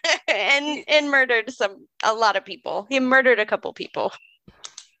and murdered a lot of people. He murdered a couple people.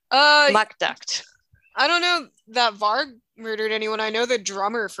 uh, Muck ducked. I don't know that Varg murdered anyone. I know the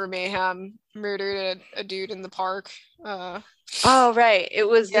drummer for Mayhem murdered a dude in the park. Oh, right. It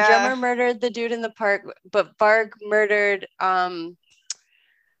was the Yeah, drummer murdered the dude in the park, but Varg murdered Euronymous.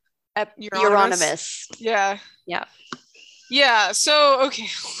 Euronymous. Yeah. Yeah. Yeah, so okay,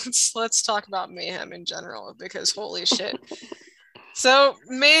 let's talk about Mayhem in general because holy shit. So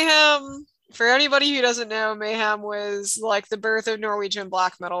Mayhem, for anybody who doesn't know, Mayhem was like the birth of Norwegian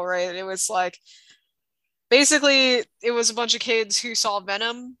black metal, right? It was like basically it was a bunch of kids who saw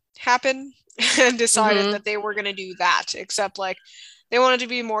Venom happen and decided Mm-hmm. that they were gonna do that, except like they wanted to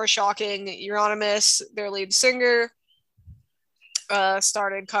be more shocking. Euronymous, their lead singer,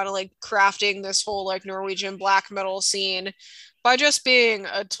 started kind of like crafting this whole like Norwegian black metal scene by just being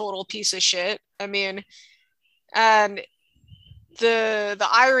a total piece of shit. I mean, and the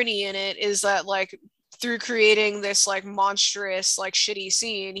irony in it is that like through creating this like monstrous like shitty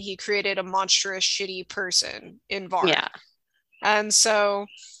scene, he created a monstrous shitty person in Varg. Yeah. And so,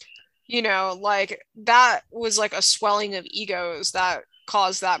 like that was like a swelling of egos that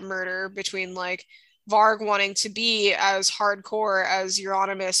caused that murder between like Varg wanting to be as hardcore as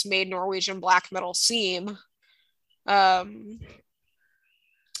Euronymous made Norwegian black metal seem. Um,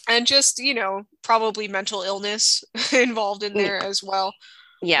 and just, probably mental illness involved in there as well.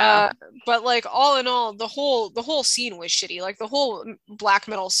 Yeah. Uh, but like all in all, the whole scene was shitty. Like the whole black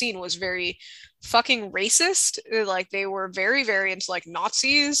metal scene was very fucking racist. Like they were very, very into like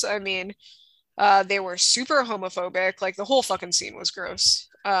Nazis. I mean, they were super homophobic. Like the whole fucking scene was gross.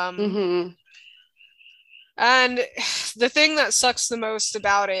 Mm-hmm. And the thing that sucks the most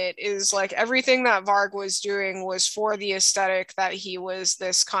about it is like everything that Varg was doing was for the aesthetic that he was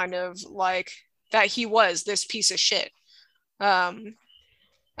this kind of like that he was this piece of shit. Um,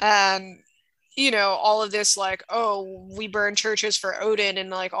 and all of this like, oh, we burn churches for Odin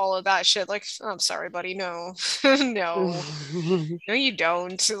and like all of that shit. Like, oh, I'm sorry, buddy, no, no, no, you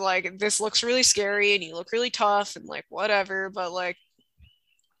don't. Like, this looks really scary and you look really tough and like whatever, but like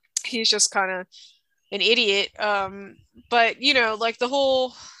he's just kind of an idiot. But like the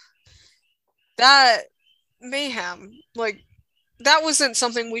whole that mayhem, like that wasn't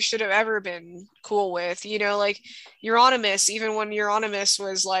something we should have ever been cool with. Like Euronymous, even when Euronymous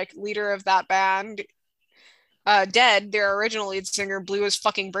was like leader of that band, dead, their original lead singer blew his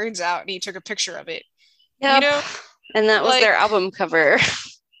fucking brains out and he took a picture of it. You Yep. know, And that was like their album cover.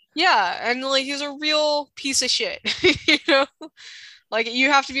 yeah, and like he's a real piece of shit. you know, like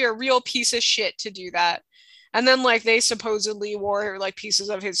you have to be a real piece of shit to do that. And then like they supposedly wore like pieces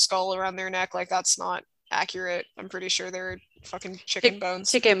of his skull around their neck. Like that's not accurate. I'm pretty sure they're fucking chicken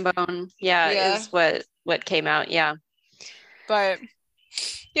bones. Chicken bone, yeah, Yeah, is what came out. Yeah. but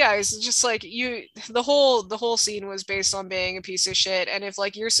yeah, it's just like the whole scene was based on being a piece of shit. And if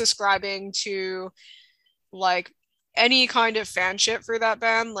like you're subscribing to like any kind of fanship for that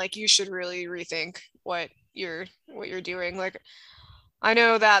band, like you should really rethink what you're doing. Like I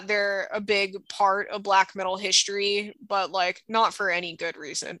know that they're a big part of black metal history, but like not for any good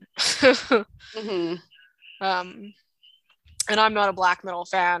reason. Mm-hmm. um, and I'm not a black metal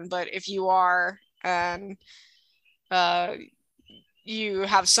fan, but if you are and uh, you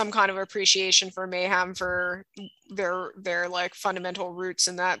have some kind of appreciation for Mayhem for their like fundamental roots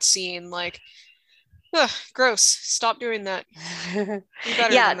in that scene, like ugh, gross. Stop doing that. Be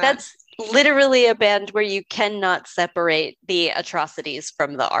better Yeah, than that. that's literally a band where you cannot separate the atrocities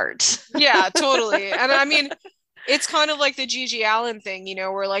from the art. Yeah, totally. And I mean, it's kind of like the Gigi Allen thing,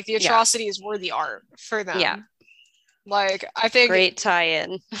 where like the Yeah. atrocities were the art for Yeah. them. Like, I think, Great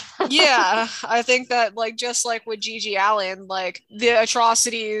tie-in. yeah, I think that, like, just like with Gigi Allen, like the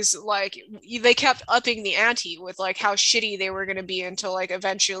atrocities, like they kept upping the ante with like how shitty they were going to be until like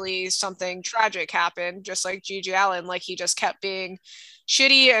eventually something tragic happened. Just like Gigi Allen, like he just kept being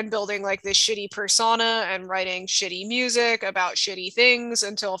shitty and building like this shitty persona and writing shitty music about shitty things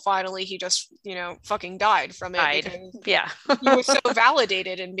until finally he just, fucking died from it Died. because Yeah. he was so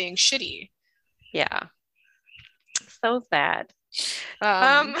validated in being shitty. Yeah. So sad.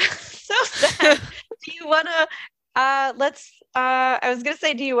 Um, So sad. Do you wanna let's I was gonna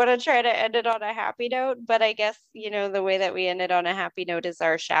say, do you want to try to end it on a happy note? But I guess, the way that we ended on a happy note is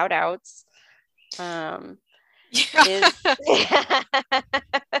our shout outs. Um is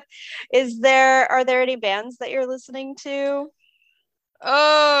yeah. are there any bands that you're listening to?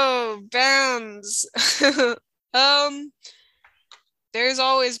 Oh, bands. um, there's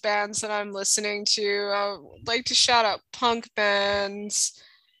always bands that I'm listening to. I would like to shout out punk bands.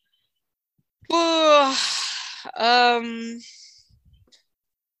 Ooh, um,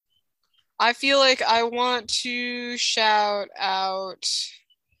 I feel like I want to shout out.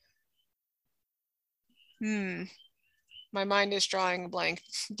 Hmm, my mind is drawing a blank.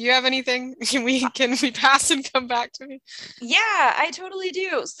 Do you have anything? Can we pass and come back to me? Yeah, I totally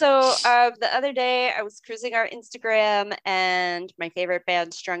do. So the other day I was cruising our Instagram and my favorite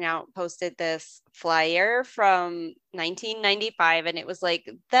band Strung Out posted this flyer from 1995 and it was like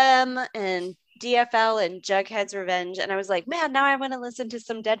them and DFL and Jughead's Revenge. And I was like, man, now I want to listen to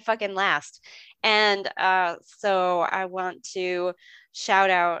some Dead Fucking Last. And so I want to shout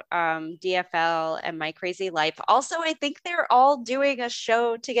out DFL and My Crazy Life. Also, I think they're all doing a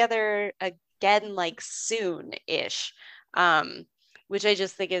show together again, like soon-ish, um, which I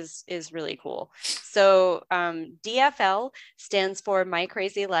just think is really cool. So DFL stands for My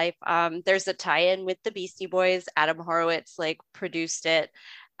Crazy Life. There's a tie-in with the Beastie Boys. Adam Horowitz like produced it.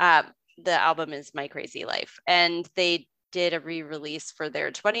 Um, the album is My Crazy Life, and they did a re-release for their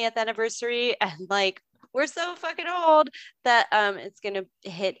 20th anniversary, and like we're so fucking old that it's gonna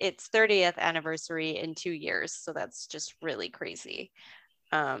hit its 30th anniversary in 2 years. So that's just really crazy.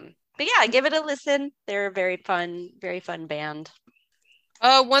 But yeah, give it a listen. They're a very fun band.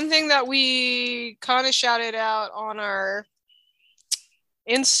 One thing that we kind of shouted out on our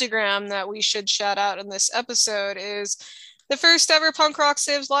Instagram that we should shout out in this episode is the first ever Punk Rock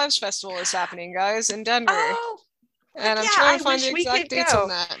Saves Lives Festival is happening, guys, in Denver. Oh, fuck And I'm yeah. trying I to find the wish we exact could dates on go.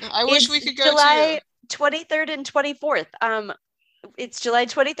 that. I wish we It's could go too. July 23rd and 24th. It's July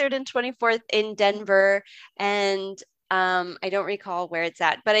 23rd and 24th in Denver. And I don't recall where it's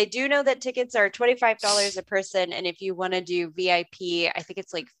at, but I do know that tickets are $25 a person. And if you want to do VIP, I think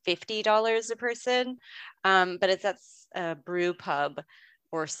it's like $50 a person. But it's at a brew pub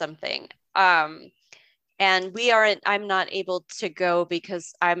or something. And I'm not able to go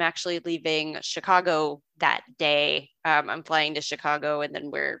because I'm actually leaving Chicago that day. I'm flying to Chicago and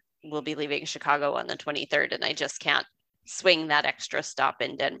then we'll be leaving Chicago on the 23rd, and I just can't swing that extra stop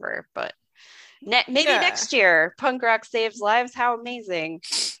in Denver. But maybe Yeah. next year, punk rock saves lives. How amazing!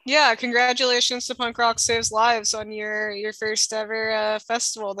 Yeah, congratulations to Punk Rock Saves Lives on your first ever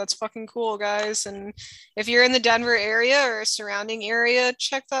festival. That's fucking cool, guys. And if you're in the Denver area or surrounding area,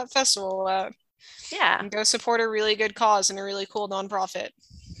 check that festival out Yeah, and go support a really good cause and a really cool nonprofit.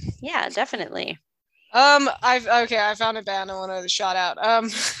 yeah, definitely. I found a band I wanted to shout out.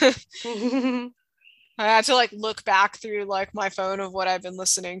 I had to like look back through like my phone of what I've been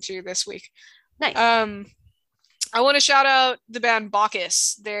listening to this week. Nice. Um, I want to shout out the band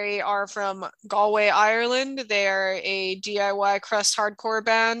Bacchus. They are from Galway, Ireland. They are a DIY crust hardcore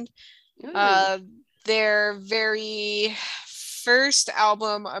band. Ooh, Uh, their very first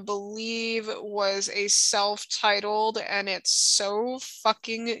album, I believe, was a self-titled, and it's so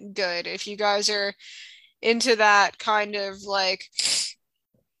fucking good. If you guys are into that kind of like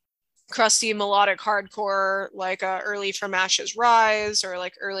crusty melodic hardcore, like early From Ashes Rise or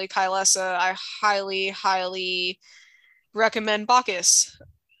like early Kylesa, I highly, highly recommend Bacchus.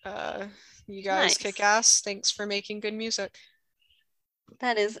 Uh, you guys kick nice. ass. Thanks for making good music.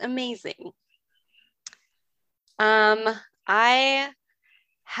 That is amazing. Um, I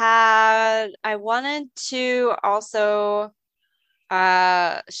I wanted to also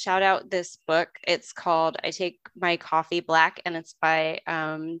shout out this book. It's called I Take My Coffee Black, and it's by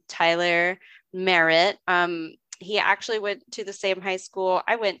Tyler Merritt. He actually went to the same high school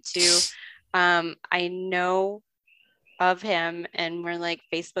I went to. I know of him and we're like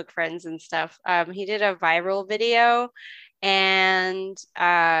Facebook friends and stuff. He did a viral video, and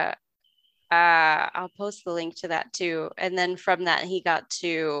I'll post the link to that too. And then from that, he got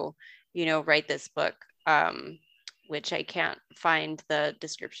to, write this book, which I can't find the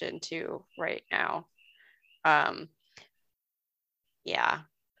description to right now. Yeah.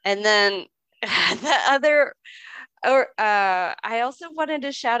 And then the other, I also wanted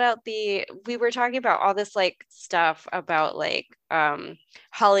to shout out we were talking about all this like stuff about like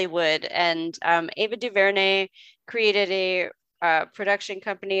Hollywood, and Ava DuVernay created a production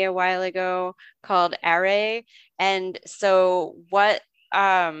company a while ago called Array. And so what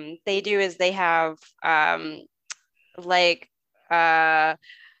they do is they have like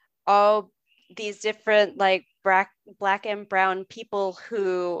all these different like black and brown people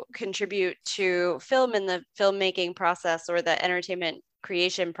who contribute to film in the filmmaking process or the entertainment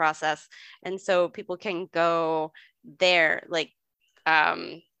creation process. And so people can go there, like,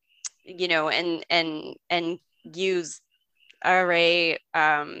 and use Array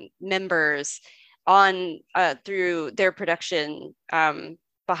members on through their production,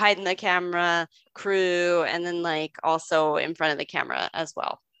 behind the camera, crew, and then like also in front of the camera as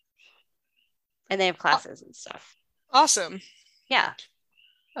well. And they have classes and stuff. Awesome. Yeah.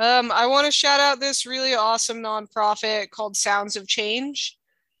 I want to shout out this really awesome nonprofit called Sounds of Change.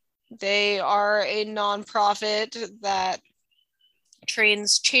 They are a nonprofit that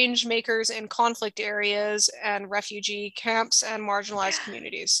trains change makers in conflict areas and refugee camps and marginalized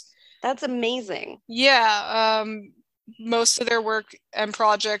communities. That's amazing. Yeah. Most of their work and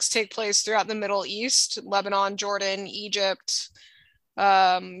projects take place throughout the Middle East, Lebanon, Jordan, Egypt,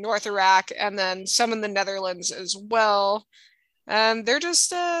 North Iraq, and then some in the Netherlands as well. And they're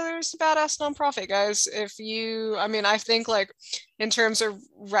just a badass nonprofit, guys. I think like in terms of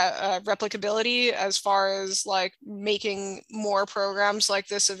replicability, as far as like making more programs like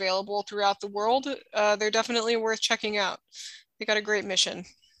this available throughout the world, they're definitely worth checking out. They got a great mission.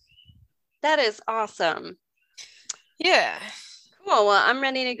 That is awesome. Yeah. Cool. Well, I'm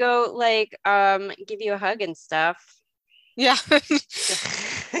ready to go like give you a hug and stuff. Yeah.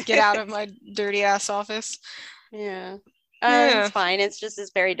 Get out of my dirty ass office. Yeah. It's fine.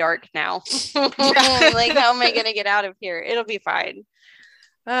 It's very dark now. Like, how am I gonna get out of here? It'll be fine.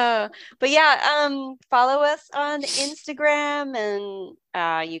 But yeah, follow us on Instagram, and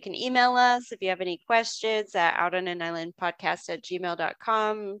you can email us if you have any questions at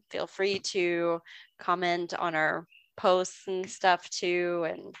outonAnislandpodcast@gmail.com. Feel free to comment on our posts and stuff too.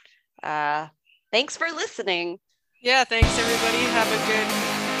 And thanks for listening. Yeah, thanks everybody. Have a good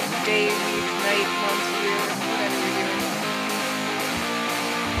day, week, night, month, year, whatever.